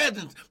 his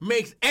presence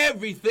makes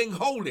everything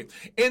holy.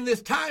 In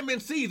this time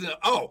and season,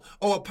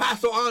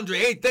 Apostle Andre,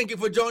 hey, thank you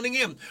for joining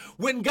in.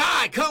 When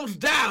God comes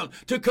down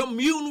to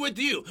commune with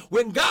you,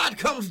 when God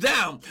comes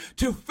down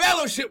to fellowship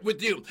fellowship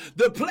with you.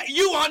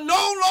 You are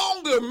no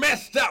longer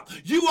messed up.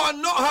 You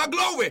are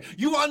glory.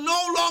 You are no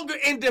longer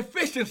in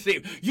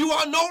deficiency. You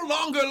are no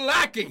longer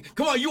lacking.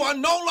 Come on, you are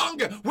no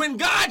longer, when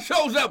God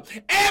shows up,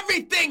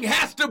 everything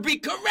has to be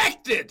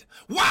corrected.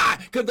 Why?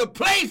 Because the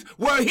place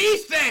where he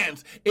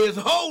stands is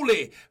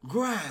holy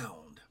ground.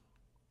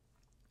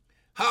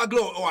 How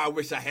glory. Oh, I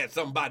wish I had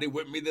somebody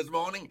with me this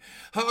morning.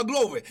 How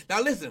glory.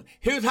 Now listen,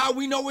 here's how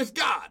we know it's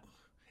God.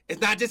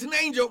 It's not just an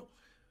angel.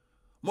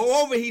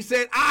 Moreover, he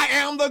said, I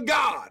am the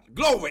God,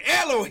 glory,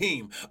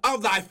 Elohim,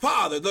 of thy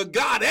father, the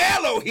God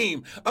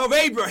Elohim of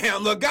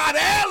Abraham, the God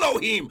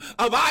Elohim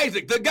of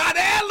Isaac, the God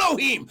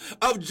Elohim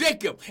of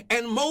Jacob.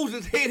 And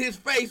Moses hid his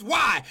face.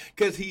 Why?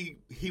 Because he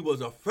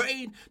was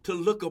afraid to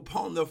look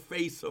upon the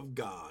face of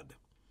God.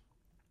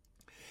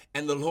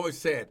 And the Lord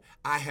said,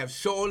 I have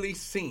surely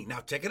seen.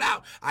 Now check it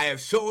out. I have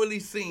surely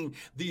seen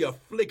the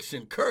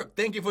affliction. Kirk,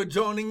 thank you for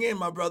joining in,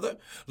 my brother.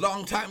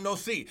 Long time no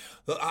see.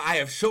 I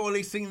have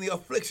surely seen the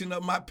affliction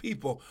of my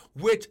people,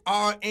 which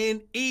are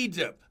in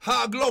Egypt.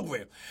 Ha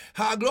glory.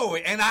 Ha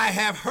glory. And I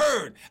have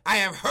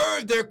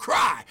heard their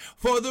cry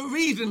for the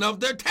reason of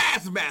their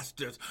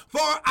taskmasters.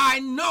 For I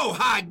know,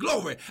 ha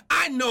glory,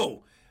 I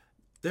know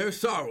their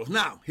sorrows.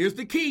 Now, here's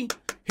the key.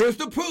 Here's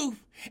the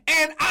proof.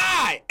 And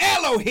I,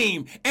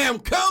 Elohim, am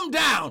come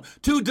down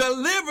to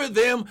deliver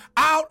them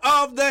out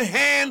of the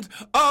hands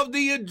of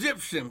the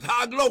Egyptians.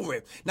 High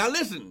glory. Now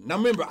listen. Now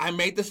remember, I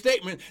made the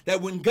statement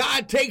that when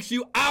God takes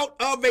you out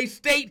of a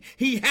state,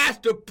 he has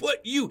to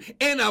put you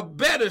in a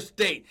better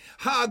state.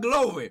 High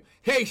glory.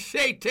 Hey,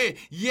 Shayte.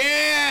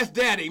 Yes,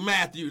 Daddy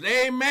Matthews.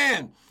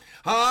 Amen.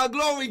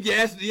 Glory,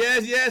 yes.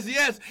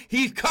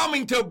 He's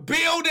coming to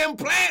build and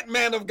plant,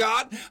 man of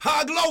God.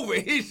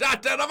 Glory. He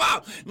shot that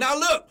about. Now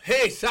look,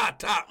 hey,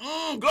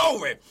 shata,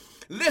 glory.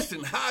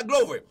 Listen,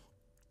 glory.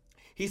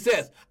 He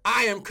says,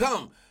 I am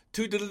come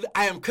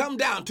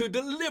down to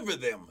deliver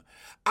them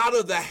out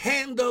of the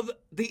hand of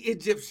the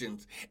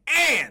Egyptians.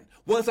 And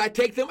once I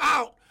take them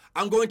out,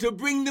 I'm going to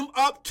bring them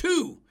up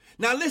too.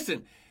 Now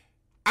listen,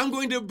 I'm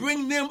going to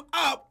bring them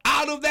up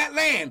out of that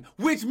land,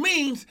 which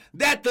means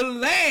that the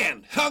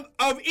land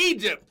of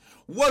Egypt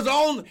was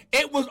on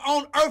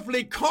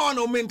earthly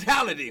carnal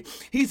mentality.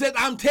 He said,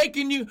 I'm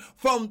taking you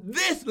from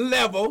this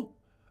level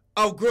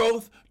of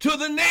growth to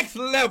the next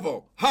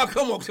level.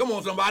 Come on,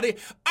 somebody.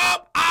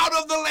 Up out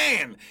of the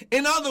land.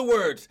 In other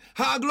words,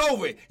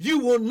 glory, you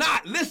will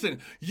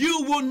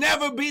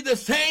never be the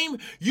same.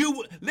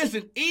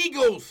 Listen,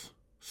 eagles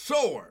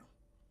soar.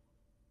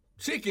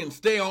 Chickens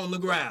stay on the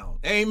ground.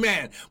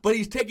 Amen. But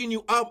he's taking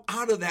you up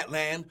out of that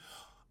land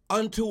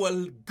unto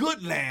a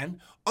good land,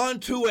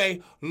 unto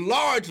a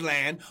large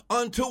land,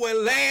 unto a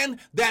land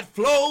that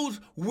flows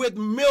with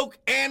milk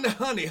and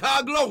honey.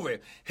 Glory.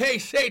 Hey,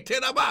 say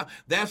teraba.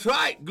 That's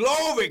right.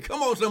 Glory.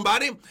 Come on,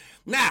 somebody.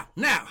 Now,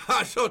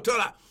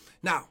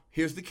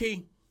 here's the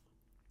key.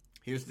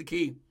 Here's the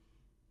key.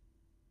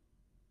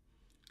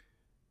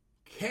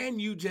 Can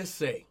you just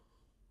say,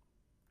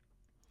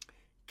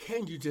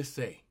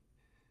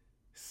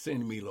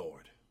 send me,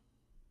 Lord?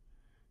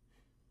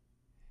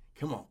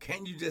 Come on,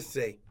 can you just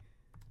say,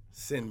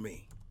 send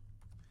me?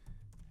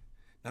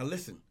 Now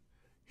listen,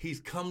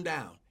 he's come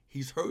down.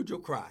 He's heard your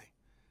cry.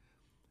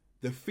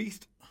 The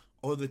feast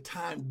or the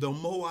time, the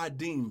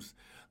Moadims,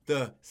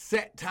 the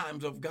set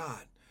times of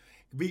God.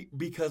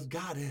 Because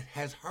God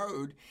has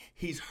heard,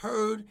 he's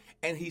heard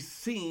and he's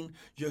seen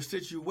your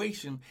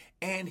situation,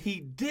 and he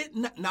did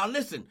not. Now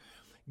listen,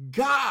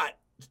 God,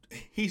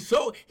 he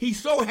so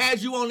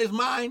has you on his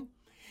mind.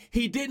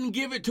 He didn't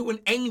give it to an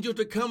angel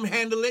to come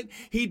handle it.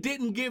 He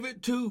didn't give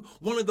it to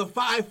one of the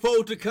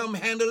fivefold to come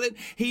handle it.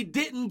 He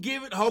didn't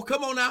give it,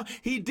 come on now.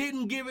 He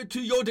didn't give it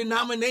to your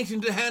denomination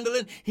to handle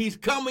it. He's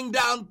coming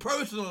down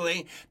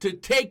personally to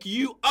take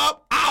you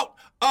up out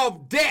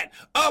of debt,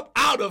 up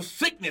out of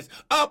sickness,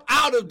 up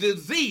out of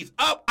disease,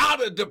 up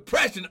out of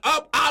depression,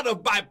 up out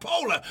of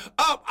bipolar,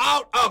 up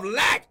out of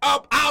lack,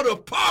 up out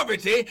of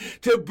poverty,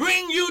 to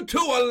bring you to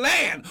a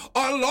land,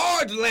 a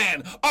large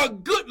land, a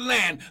good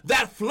land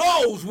that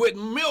flows with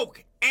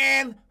milk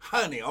and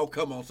honey. Oh,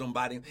 come on,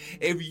 somebody.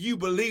 If you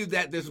believe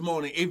that this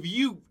morning, if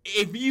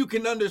you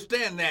can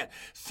understand that,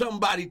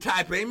 somebody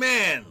type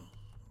amen.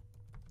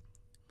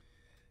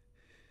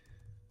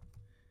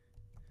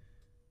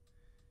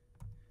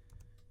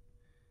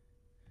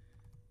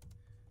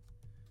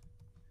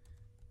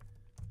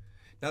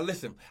 Now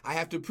listen, I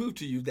have to prove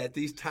to you that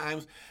these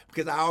times,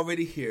 because I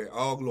already hear,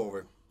 all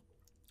glory,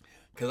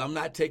 because I'm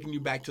not taking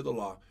you back to the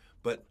law,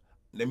 but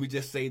let me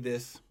just say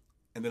this,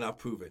 and then I'll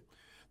prove it.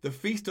 The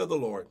feast of the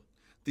Lord,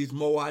 these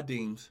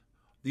Moadims,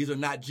 these are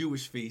not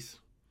Jewish feasts.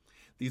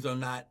 These are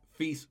not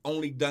feasts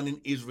only done in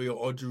Israel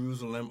or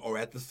Jerusalem or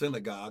at the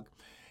synagogue.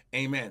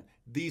 Amen.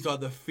 These are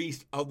the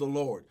feasts of the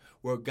Lord,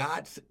 where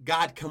God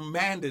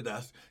commanded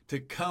us to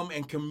come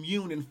and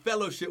commune and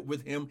fellowship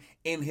with him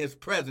in his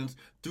presence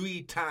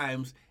 3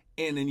 times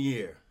in a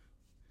year.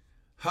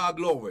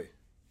 Glory.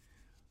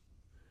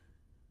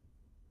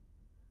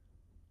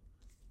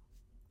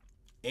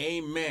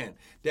 Amen.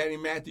 Daddy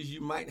Matthews,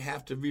 you might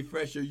have to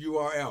refresh your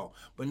URL.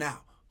 But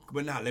now,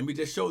 But now, let me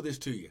just show this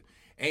to you.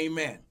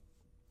 Amen.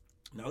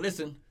 Now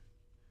listen.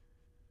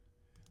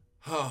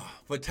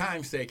 For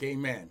time's sake,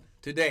 amen.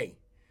 Today,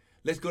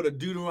 let's go to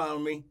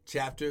Deuteronomy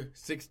chapter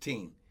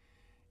 16.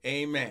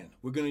 Amen.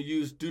 We're going to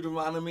use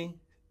Deuteronomy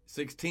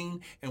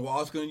 16, and we're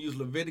also going to use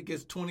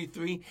Leviticus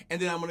 23,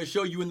 and then I'm going to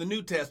show you in the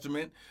New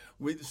Testament,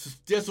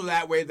 just so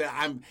that way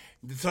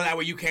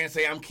you can't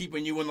say I'm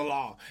keeping you in the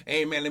law.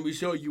 Amen. Let me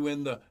show you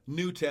in the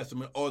New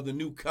Testament or the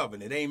New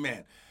Covenant.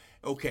 Amen.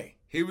 Okay,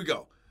 here we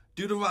go.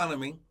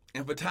 Deuteronomy,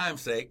 and for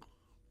time's sake,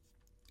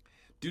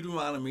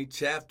 Deuteronomy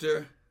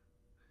chapter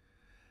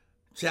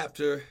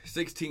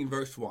 16,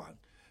 verse 1.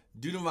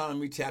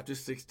 Deuteronomy chapter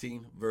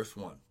 16, verse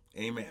 1.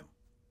 Amen.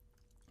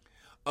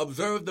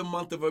 Observe the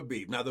month of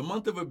Abib. Now, the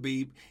month of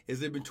Abib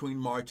is in between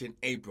March and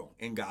April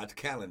in God's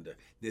calendar.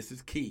 This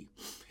is key.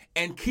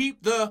 And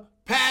keep the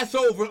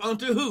Passover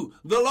unto who?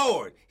 The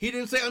Lord. He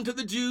didn't say unto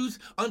the Jews,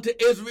 unto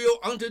Israel,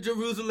 unto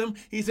Jerusalem.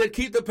 He said,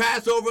 keep the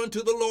Passover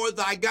unto the Lord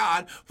thy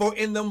God. For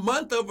in the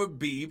month of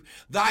Abib,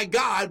 thy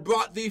God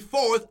brought thee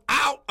forth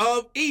out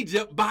of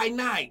Egypt by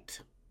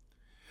night.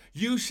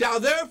 You shall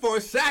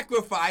therefore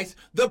sacrifice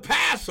the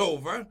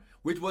Passover,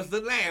 which was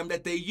the lamb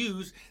that they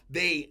used.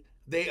 They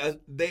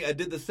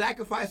did the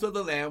sacrifice of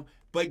the lamb,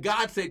 but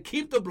God said,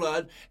 keep the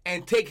blood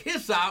and take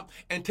hyssop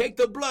and take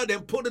the blood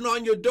and put it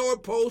on your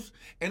doorpost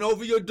and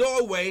over your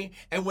doorway.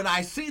 And when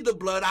I see the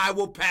blood, I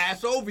will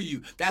pass over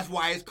you. That's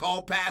why it's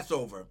called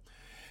Passover.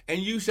 And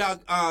you shall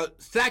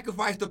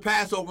sacrifice the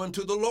Passover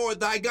unto the Lord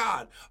thy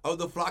God of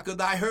the flock of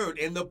thy herd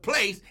in the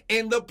place,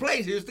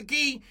 here's the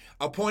key,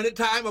 appointed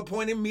time,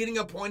 appointed meeting,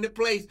 appointed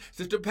place.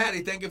 Sister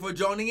Patty, thank you for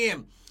joining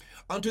in.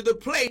 Unto the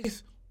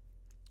place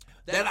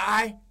that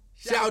I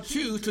shall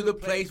choose, to the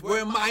place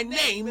where my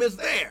name is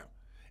there.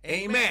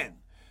 Amen.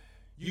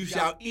 You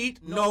shall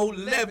eat no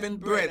leavened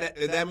bread.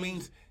 That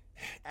means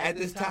at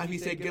this time he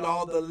said get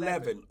all the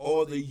leaven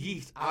or the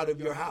yeast out of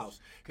your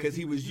house, because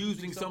he was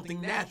using something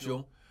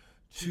natural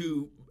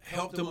to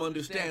help them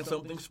understand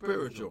something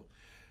spiritual.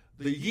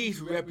 The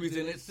yeast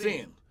represented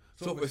sin.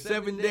 So for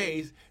 7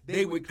 days,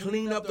 they would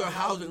clean up their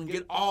house and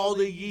get all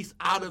the yeast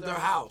out of their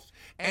house.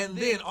 And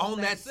then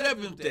on that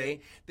 7th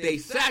day, they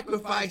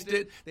sacrificed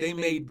it. They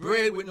made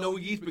bread with no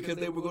yeast because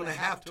they were going to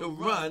have to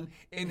run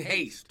in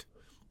haste.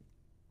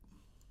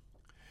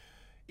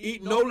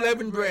 Eat no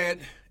leavened bread.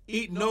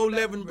 Eat no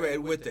leavened bread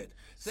with it.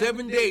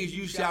 7 days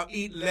you shall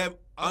eat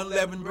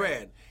unleavened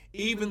bread,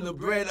 even the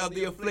bread of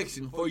the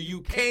affliction. For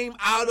you came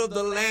out of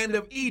the land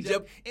of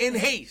Egypt in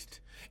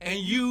haste, and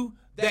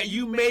that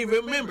you may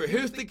remember.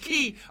 Here's the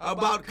key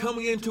about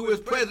coming into his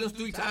presence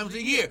 3 times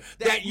a year.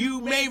 That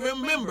you may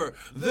remember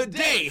the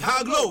day,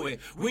 glory,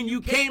 when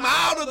you came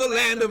out of the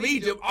land of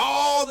Egypt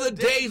all the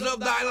days of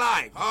thy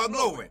life.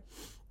 Glory.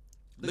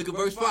 Look at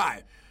verse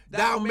 5.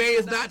 Thou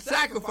mayest not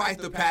sacrifice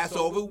the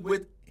Passover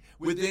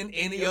within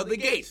any of the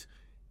gates.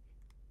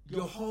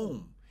 Your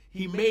home.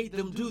 He made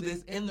them do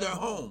this in their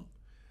home.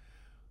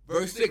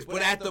 Verse 6,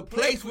 but at the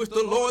place which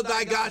the Lord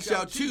thy God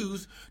shall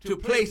choose to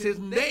place his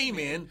name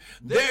in,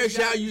 there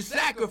shall you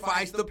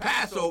sacrifice the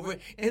Passover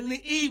in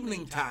the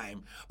evening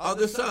time of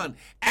the sun.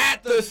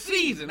 At the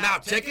season, now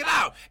check it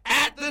out,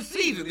 at the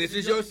season, this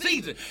is your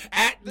season,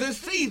 at the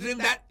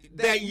season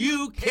that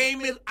you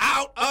came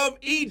out of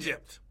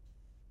Egypt.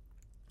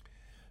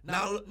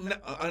 Now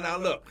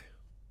look,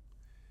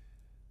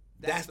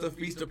 that's the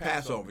Feast of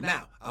Passover.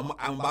 Now, I'm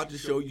about to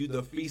show you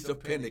the Feast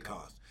of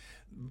Pentecost.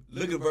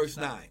 Look at verse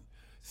 9.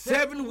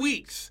 7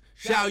 weeks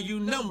shall you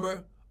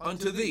number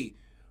unto thee.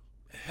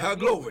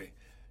 Glory.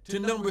 To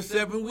number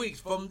 7 weeks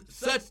from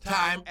such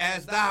time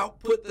as thou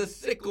put the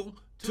sickle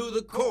to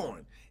the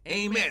corn.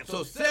 Amen.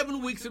 So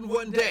 7 weeks in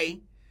 1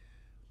 day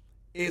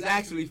is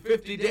actually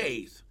 50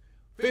 days.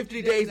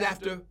 50 days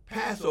after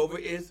Passover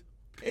is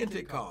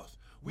Pentecost.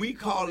 We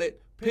call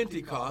it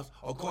Pentecost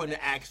according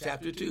to Acts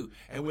chapter 2.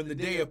 And when the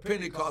day of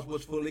Pentecost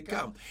was fully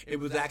come, it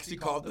was actually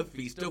called the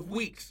Feast of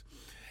Weeks.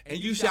 And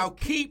you shall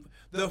keep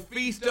the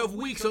Feast of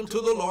Weeks unto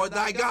the Lord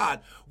thy God,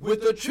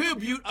 with the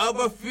tribute of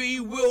a free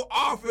will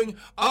offering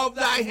of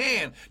thy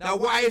hand. Now,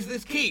 why is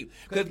this key?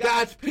 Because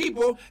God's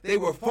people, they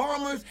were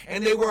farmers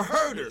and they were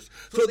herders,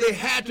 so they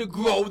had to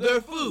grow their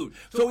food.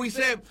 So we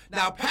said,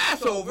 now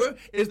Passover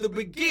is the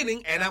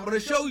beginning, and I'm going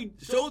to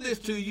show this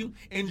to you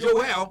in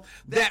Joel,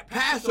 that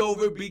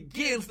Passover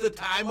begins the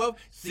time of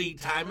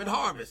seed time and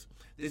harvest.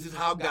 This is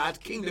how God's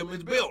kingdom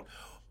is built.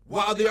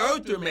 While the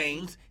earth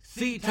remains,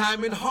 seed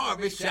time and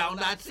harvest shall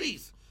not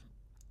cease.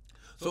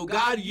 So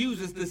God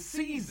uses the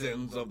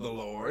seasons of the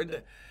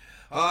Lord.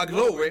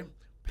 Glory.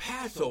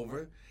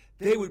 Passover,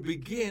 they would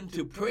begin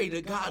to pray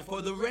to God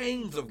for the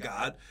rains of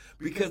God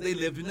because they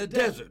lived in the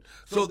desert.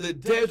 So the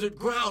desert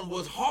ground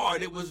was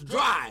hard. It was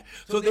dry.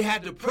 So they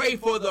had to pray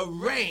for the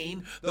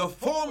rain, the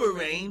former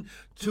rain,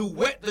 to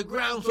wet the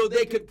ground so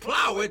they could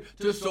plow it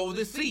to sow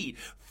the seed.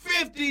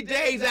 50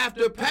 days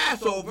after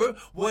Passover,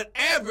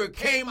 whatever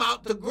came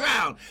out the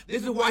ground.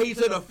 This is why he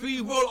said, a free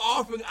will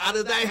offering out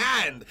of thy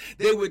hand.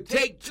 They would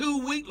take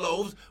 2 wheat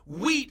loaves.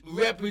 Wheat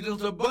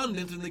represents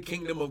abundance in the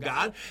kingdom of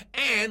God.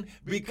 And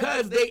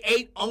because they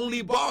ate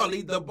only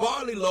barley, the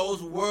barley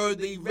loaves were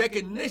the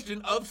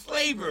recognition of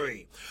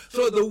slavery.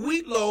 So the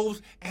wheat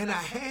loaves and a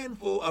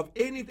handful of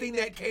anything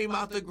that came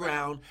out the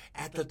ground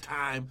at the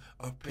time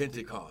of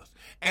Pentecost.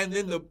 And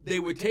then they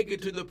would take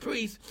it to the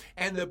priest,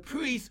 and the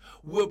priest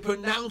would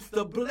pronounce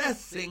the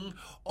blessing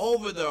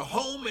over their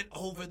home and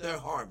over their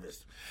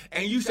harvest.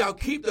 And you shall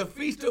keep the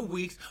feast of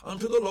weeks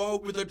unto the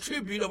Lord with a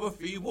tribute of a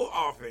freewill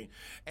offering,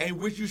 and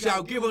which you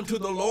shall give unto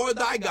the Lord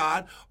thy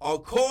God,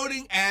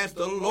 according as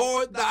the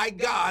Lord thy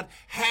God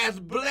has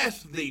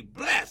blessed thee.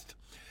 Blessed.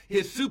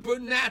 His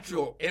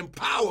supernatural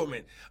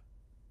empowerment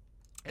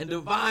and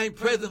divine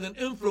presence and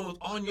influence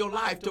on your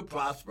life to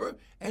prosper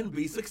and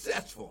be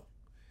successful.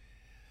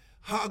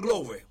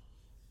 Glory.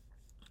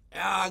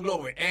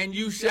 Glory. And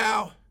you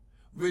shall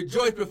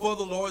rejoice before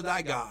the Lord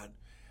thy God.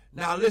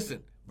 Now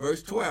listen,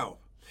 verse 12.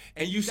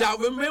 And you shall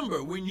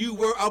remember when you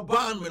were a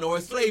bondman or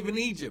a slave in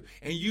Egypt,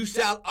 and you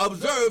shall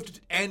observe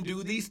and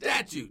do these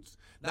statutes.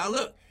 Now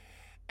look,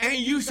 and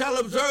you shall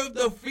observe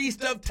the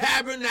Feast of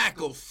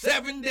Tabernacles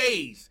 7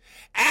 days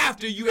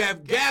after you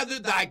have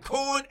gathered thy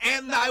corn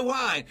and thy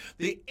wine.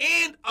 The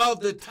end of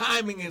the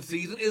timing and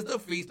season is the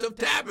Feast of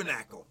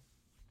Tabernacle.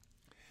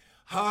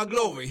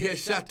 Glory. Here,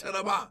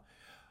 Shatarabah.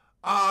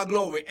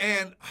 Glory.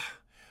 And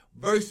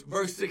verse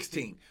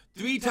 16.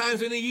 3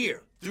 times in a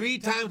year. 3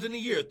 times in a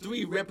year.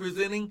 3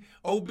 representing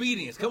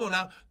obedience. Come on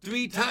now.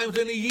 3 times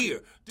in a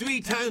year.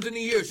 3 times in a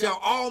year shall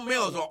all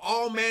males or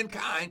all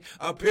mankind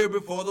appear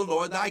before the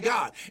Lord thy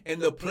God in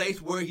the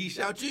place where he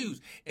shall choose.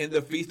 In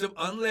the feast of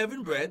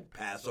unleavened bread,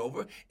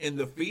 Passover, in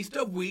the feast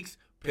of weeks,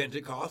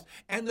 Pentecost,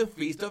 and the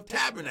feast of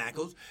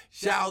tabernacles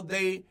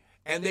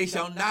and they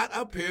shall not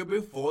appear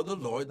before the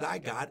Lord thy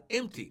God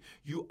empty.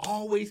 You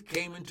always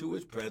came into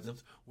his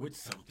presence with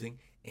something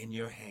in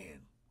your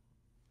hand.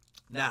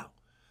 Now,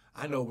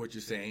 I know what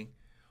you're saying.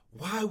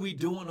 Why are we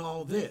doing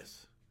all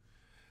this?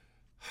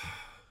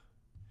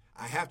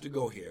 I have to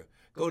go here.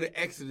 Go to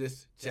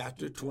Exodus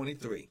chapter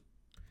 23,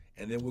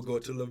 and then we'll go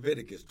to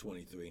Leviticus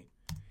 23,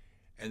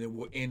 and then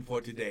we'll end for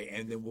today,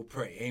 and then we'll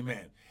pray.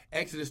 Amen.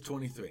 Exodus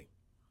 23.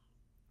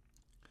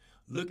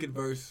 Look at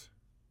verse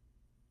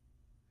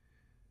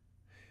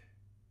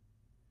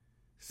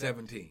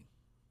 17.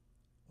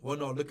 Well,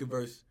 no, look at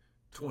verse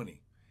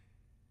 20.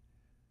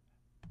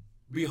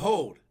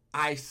 Behold,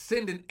 I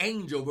send an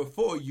angel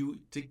before you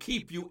to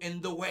keep you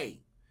in the way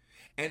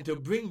and to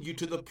bring you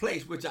to the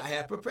place which I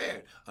have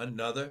prepared.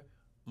 Another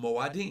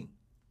Moadim.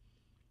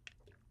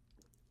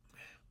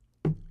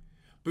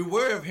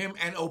 Beware of him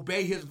and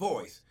obey his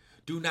voice.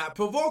 Do not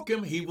provoke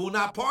him. He will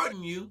not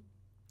pardon you.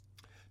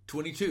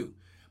 22.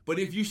 But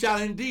if you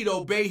shall indeed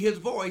obey his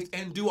voice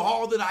and do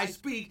all that I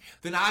speak,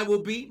 then I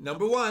will be,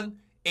 number 1,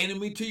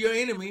 enemy to your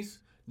enemies.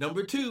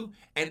 Number 2,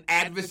 an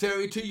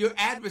adversary to your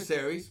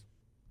adversaries.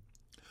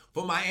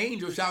 For my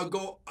angel shall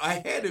go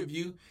ahead of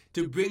you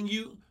to bring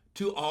you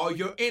to all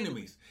your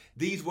enemies.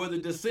 These were the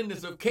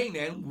descendants of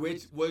Canaan,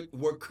 which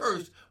were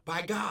cursed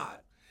by God.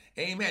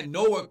 Amen.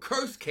 Noah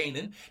cursed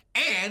Canaan,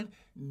 and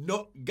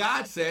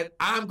God said,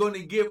 I'm going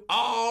to give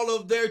all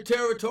of their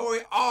territory,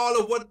 all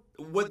of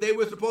what they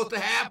were supposed to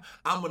have,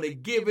 I'm going to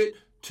give it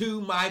to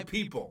my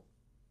people.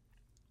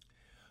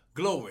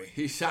 Glory.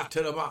 He shot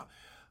to the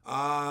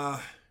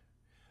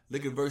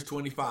look at verse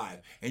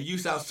 25. And you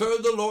shall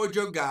serve the Lord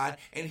your God,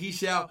 and he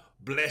shall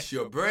bless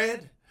your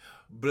bread,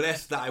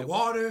 bless thy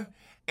water,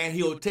 and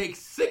he'll take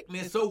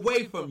sickness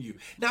away from you.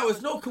 Now,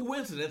 it's no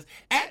coincidence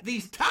at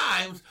these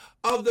times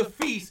of the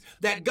feast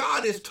that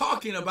God is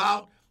talking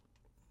about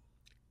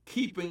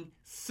keeping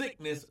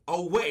sickness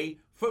away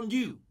from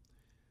you.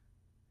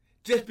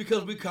 Just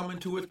because we come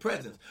into his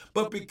presence.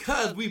 But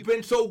because we've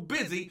been so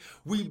busy,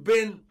 we've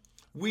been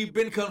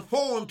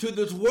conformed to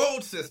this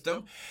world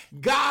system,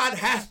 God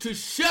has to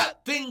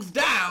shut things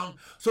down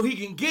so he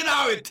can get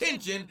our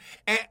attention.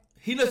 And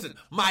listen,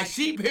 my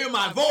sheep hear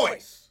my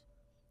voice.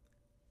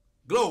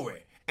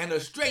 Glory. And a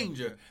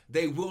stranger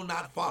they will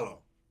not follow.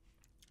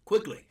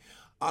 Quickly,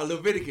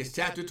 Leviticus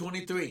chapter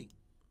 23.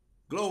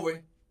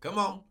 Glory. Come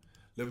on.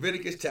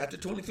 Leviticus chapter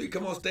 23.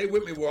 Come on, stay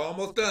with me. We're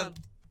almost done.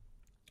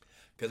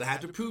 Because I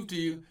have to prove to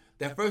you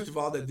that, first of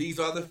all, that these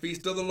are the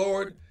feasts of the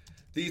Lord.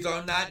 These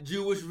are not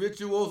Jewish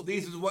rituals.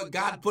 This is what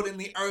God put in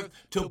the earth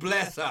to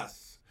bless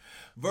us.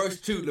 Verse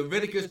 2,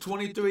 Leviticus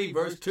 23,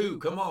 verse 2.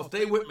 Come on,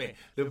 stay with me.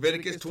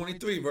 Leviticus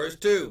 23, verse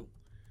 2.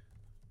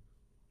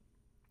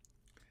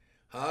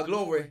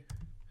 Glory.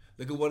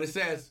 Look at what it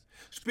says.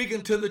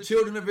 Speaking to the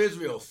children of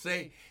Israel,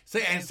 say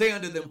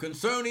unto them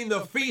concerning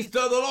the feast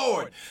of the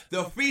Lord.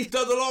 The feast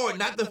of the Lord,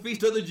 not the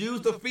feast of the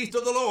Jews, the feast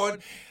of the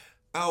Lord,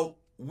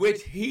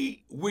 which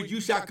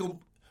you shall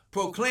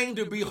proclaim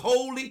to be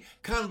holy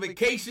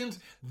convocations.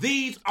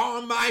 These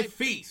are my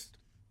feasts.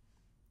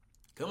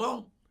 Come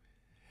on.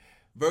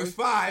 Verse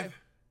 5.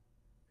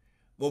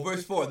 Well,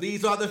 verse 4.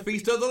 These are the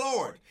feasts of the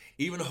Lord,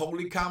 even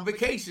holy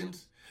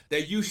convocations.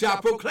 that you shall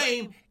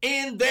proclaim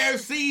in their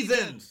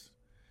seasons.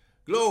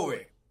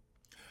 Glory.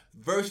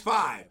 Verse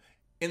 5.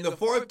 In the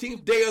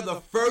 14th day of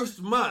the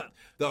first month,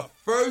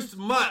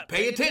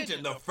 pay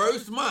attention, the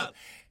first month,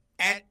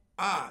 at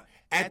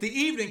the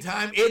evening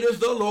time, it is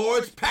the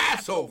Lord's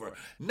Passover.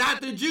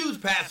 Not the Jews'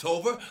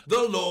 Passover,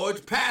 the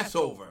Lord's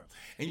Passover.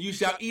 And you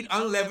shall eat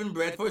unleavened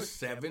bread for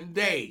 7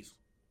 days.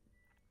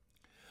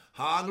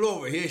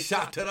 Glory. Here's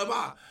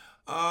Shatarabah.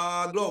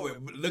 Glory.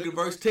 Look at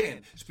verse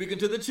 10. Speaking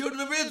to the children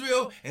of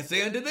Israel and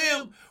say unto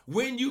them,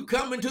 when you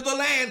come into the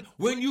land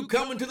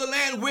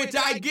which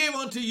I give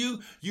unto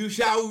you, you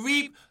shall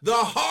reap the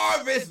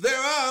harvest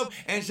thereof,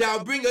 and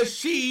shall bring a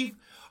sheaf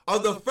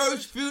of the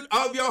first fruit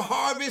of your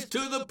harvest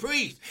to the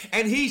priest,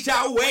 and he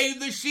shall wave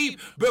the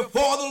sheaf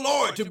before the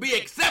Lord to be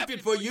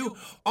accepted for you.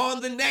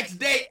 On the next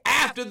day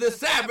after the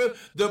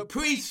Sabbath, the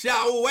priest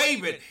shall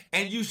wave it,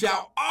 and you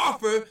shall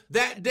offer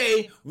that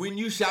day when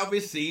you shall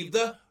receive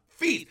the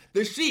feast.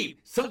 The sheaf,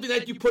 something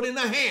that you put in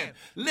the hand.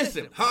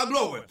 Listen,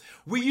 glory.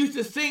 We used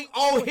to sing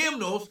old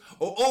hymnals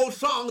or old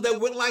songs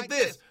that went like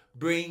this.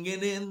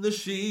 Bringing in the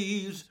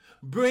sheaves,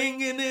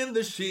 bringing in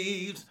the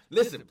sheaves.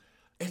 Listen,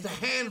 it's a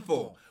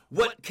handful.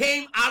 What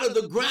came out of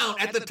the ground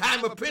at the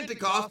time of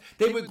Pentecost,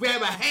 they would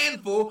grab a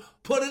handful,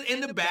 put it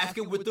in the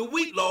basket with the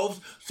wheat loaves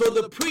so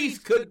the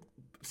priest could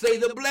say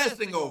the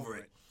blessing over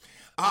it.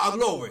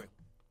 Glory.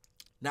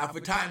 Now, for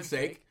time's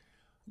sake,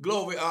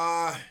 glory.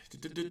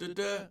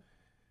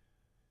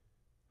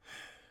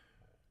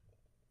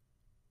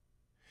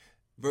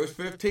 Verse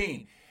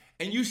 15.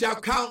 And you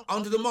shall count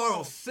unto the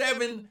morrow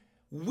 7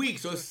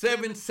 weeks or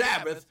 7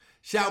 Sabbaths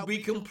shall be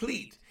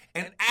complete.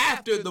 And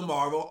after the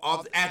morrow,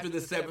 after the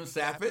 7th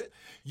Sabbath,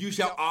 you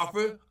shall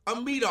offer a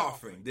meat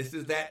offering. This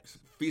is that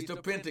Feast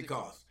of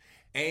Pentecost.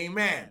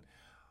 Amen.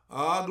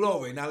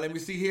 Glory. Now let me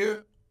see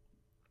here.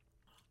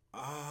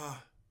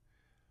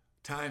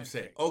 Time's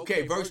sake.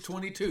 Okay, verse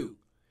 22.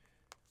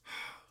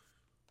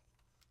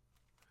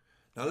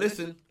 Now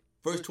listen,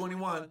 verse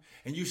 21.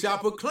 And you shall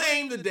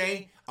proclaim the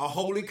day a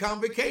holy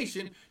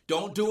convocation.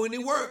 Don't do any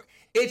work.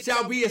 It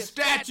shall be a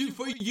statute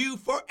for you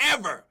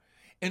forever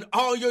in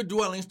all your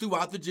dwellings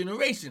throughout the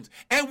generations.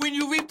 And when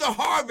you reap the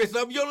harvest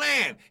of your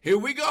land, here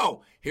we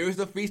go. Here's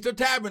the Feast of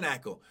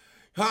Tabernacle.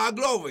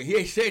 Glory.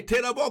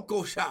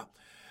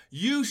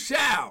 You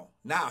shall.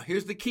 Now,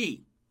 here's the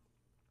key.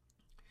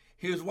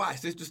 Here's why.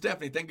 Sister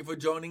Stephanie, thank you for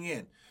joining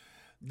in.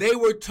 They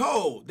were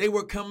told, they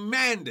were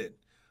commanded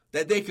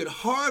that they could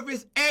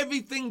harvest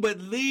everything but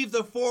leave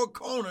the 4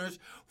 corners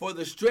for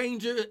the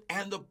stranger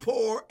and the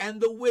poor and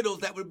the widows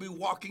that would be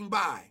walking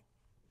by.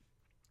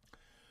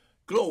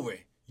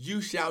 Glory. You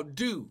shall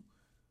do,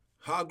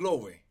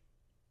 glory.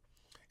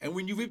 And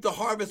when you reap the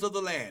harvest of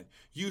the land,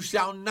 you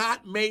shall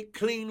not make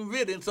clean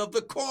riddance of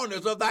the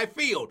corners of thy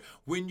field.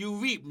 When you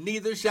reap,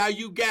 neither shall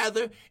you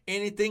gather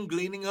anything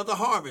gleaning of the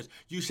harvest.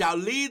 You shall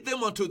lead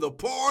them unto the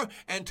poor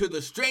and to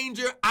the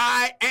stranger.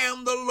 I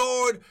am the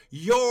Lord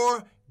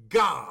your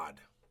God.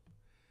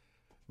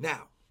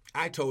 Now,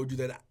 I told you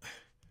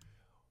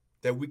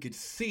that we could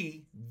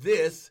see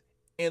this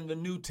in the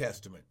New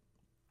Testament.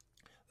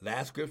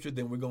 Last scripture,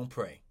 then we're going to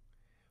pray.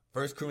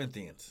 1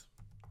 Corinthians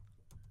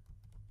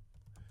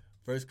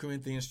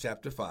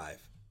chapter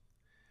 5.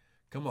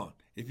 Come on.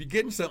 If you're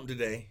getting something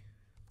today,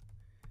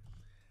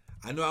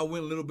 I know I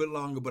went a little bit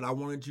longer, but I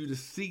wanted you to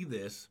see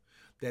this.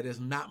 That is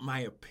not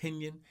my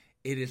opinion.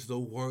 It is the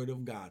word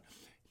of God.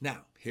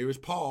 Now, here is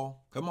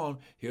Paul. Come on.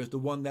 Here's the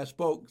one that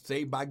spoke,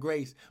 saved by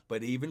grace.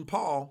 But even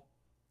Paul,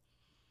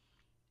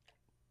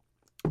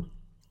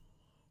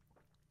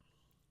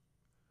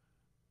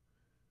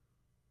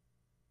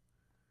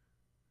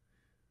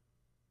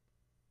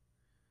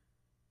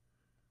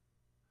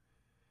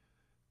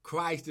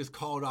 Christ is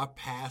called our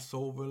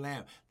Passover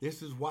lamb.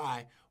 This is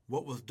why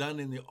what was done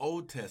in the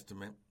Old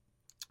Testament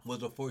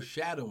was a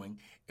foreshadowing.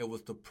 It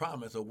was the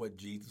promise of what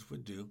Jesus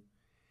would do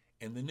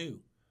in the New.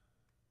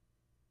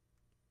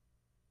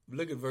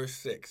 Look at verse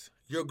 6.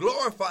 Your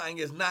glorifying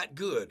is not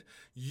good.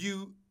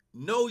 You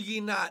know ye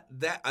not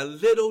that a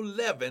little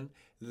leaven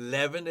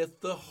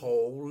leaveneth the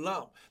whole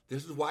lump.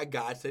 This is why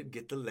God said,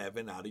 get the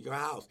leaven out of your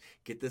house.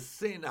 Get the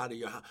sin out of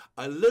your house.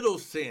 A little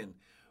sin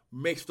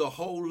makes the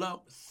whole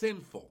lump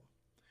sinful.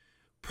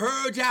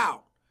 Purge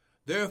out,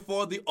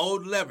 therefore, the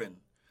old leaven.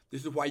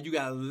 This is why you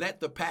got to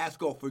let the past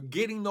go,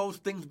 forgetting those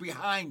things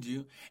behind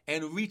you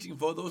and reaching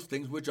for those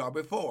things which are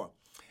before.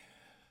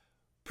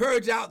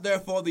 Purge out,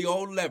 therefore, the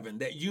old leaven,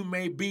 that you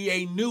may be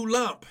a new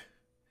lump,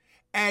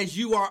 as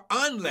you are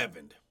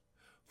unleavened.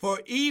 For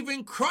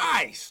even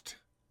Christ,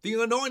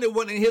 the anointed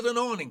one in his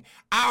anointing,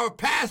 our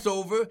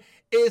Passover,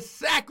 is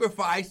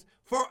sacrificed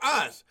for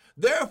us.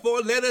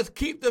 Therefore, let us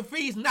keep the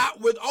feast not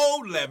with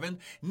old leaven,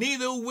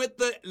 neither with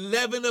the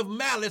leaven of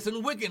malice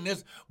and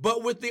wickedness,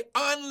 but with the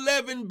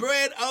unleavened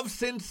bread of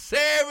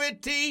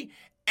sincerity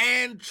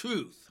and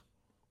truth.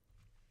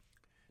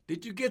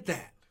 Did you get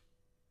that?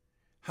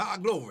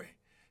 Glory.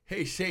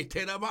 Hey,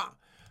 Shaytenaba.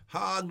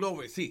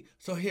 Glory. See,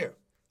 so here,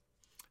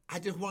 I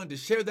just wanted to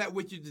share that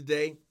with you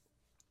today.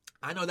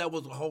 I know that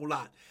was a whole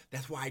lot.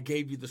 That's why I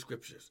gave you the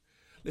scriptures.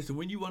 Listen,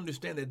 when you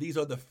understand that these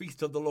are the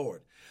feasts of the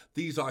Lord,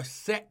 these are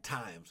set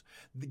times.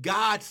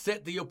 God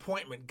set the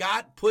appointment.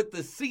 God put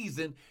the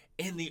season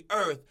in the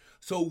earth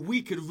so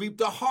we could reap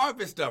the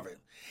harvest of it.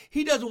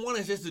 He doesn't want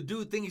us just to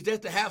do things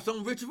just to have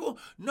some ritual.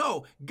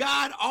 No,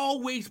 God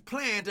always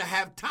planned to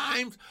have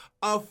times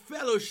of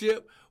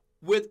fellowship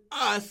with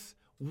us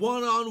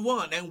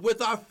one-on-one and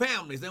with our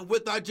families and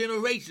with our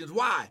generations.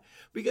 Why?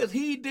 Because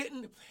he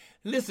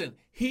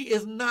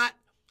is not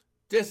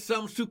just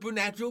some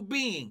supernatural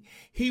being.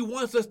 He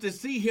wants us to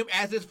see him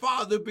as his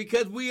father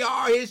because we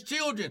are his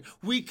children.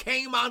 We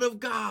came out of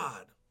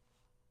God.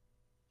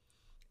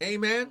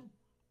 Amen.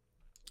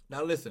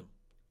 Now listen,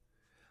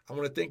 I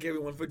want to thank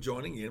everyone for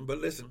joining in, but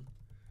listen,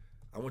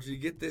 I want you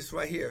to get this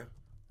right here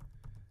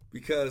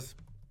because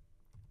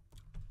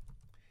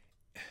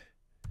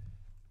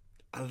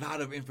a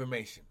lot of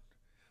information,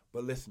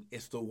 but listen,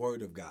 it's the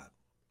word of God.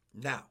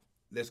 Now,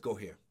 let's go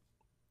here.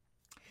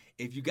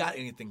 If you got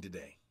anything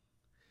today,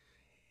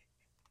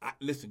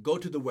 listen, go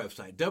to the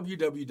website,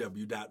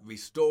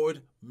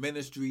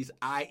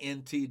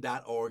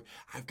 www.restoredministriesint.org.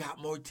 I've got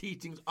more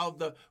teachings of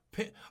the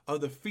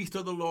Feast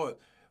of the Lord,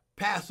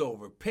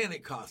 Passover,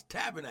 Pentecost,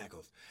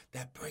 Tabernacles,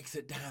 that breaks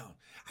it down.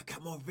 I've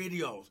got more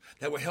videos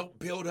that will help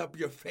build up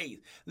your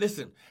faith.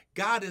 Listen,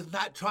 God is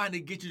not trying to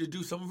get you to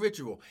do some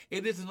ritual.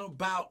 It isn't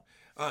about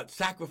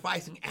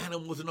sacrificing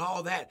animals and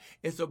all that.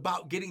 It's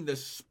about getting the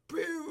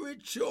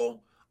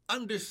spiritual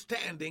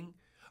understanding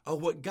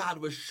of what God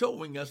was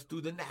showing us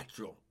through the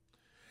natural.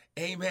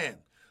 Amen.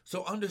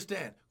 So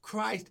understand,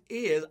 Christ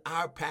is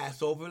our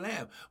Passover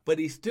lamb, but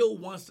he still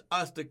wants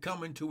us to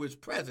come into his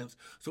presence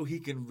so he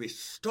can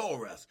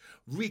restore us,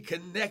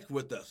 reconnect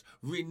with us,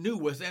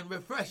 renew us, and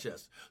refresh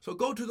us. So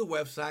go to the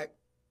website,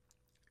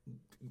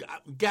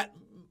 got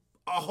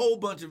a whole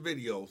bunch of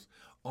videos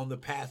on the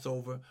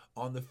Passover,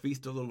 on the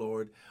Feast of the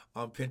Lord,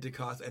 on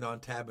Pentecost, and on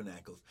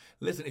Tabernacles.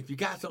 Listen, if you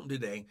got something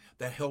today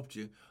that helped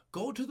you,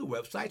 go to the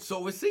website,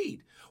 sow a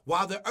seed.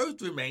 While the earth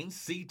remains,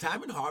 seed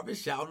time and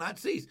harvest shall not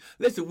cease.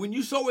 Listen, when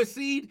you sow a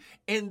seed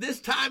in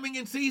this timing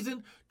and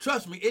season,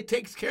 trust me, it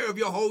takes care of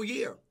your whole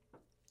year.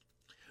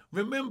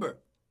 Remember,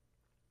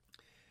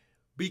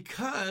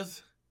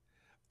 because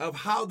of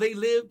how they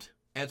lived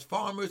as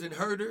farmers and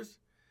herders,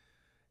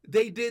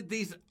 they did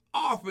these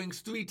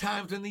offerings 3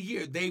 times in the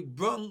year. They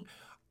brung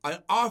an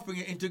offering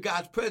into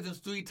God's presence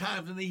 3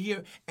 times in the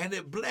year, and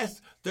it blessed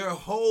their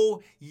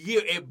whole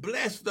year. It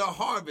blessed their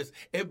harvest.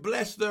 It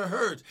blessed their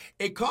herds.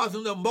 It caused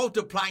them to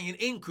multiply and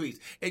increase.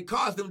 It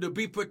caused them to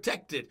be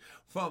protected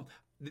from,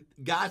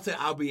 God said,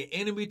 I'll be an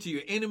enemy to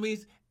your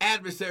enemies,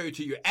 adversary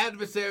to your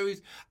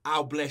adversaries.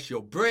 I'll bless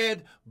your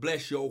bread,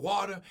 bless your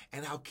water,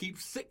 and I'll keep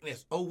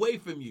sickness away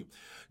from you.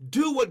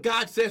 Do what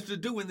God says to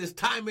do in this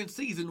time and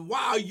season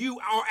while you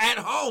are at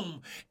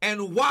home,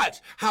 and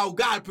watch how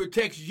God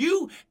protects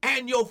you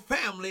and your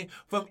family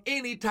from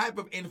any type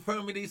of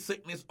infirmity,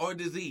 sickness, or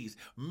disease,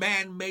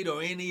 man-made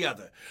or any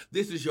other.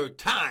 This is your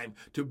time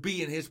to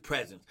be in his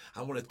presence.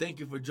 I want to thank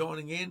you for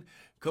joining in.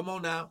 Come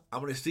on now.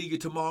 I'm going to see you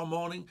tomorrow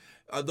morning.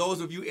 Those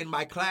of you in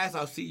my class,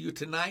 I'll see you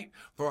tonight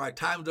for our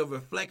times of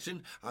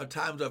reflection, our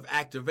times of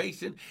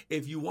activation.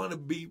 If you want to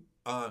get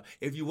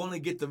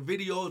the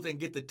videos and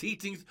get the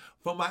teachings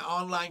from my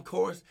online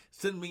course,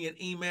 send me an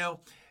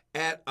email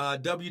at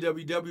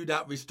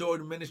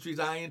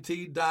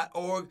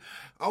www.restoredministriesint.org.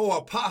 Oh,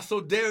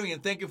 Apostle Darian,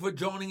 thank you for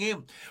joining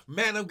in.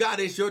 Man of God,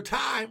 it's your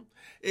time.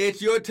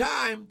 It's your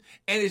time.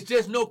 And it's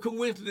just no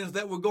coincidence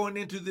that we're going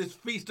into this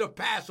Feast of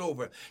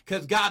Passover,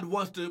 because God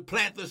wants to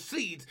plant the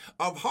seeds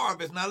of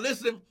harvest. Now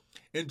listen,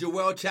 in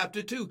Joel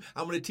chapter 2,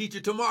 I'm going to teach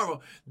you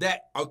tomorrow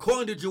that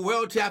according to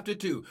Joel chapter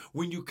 2,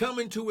 when you come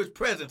into his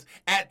presence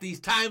at these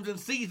times and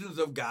seasons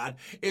of God,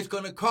 it's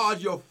going to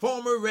cause your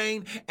former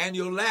rain and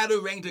your latter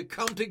rain to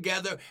come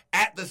together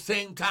at the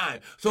same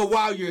time. So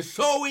while you're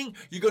sowing,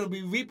 you're going to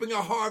be reaping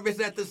a harvest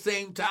at the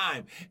same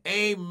time.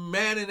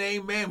 Amen and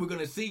amen. We're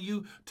going to see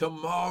you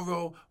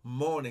tomorrow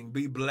morning.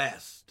 Be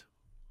blessed.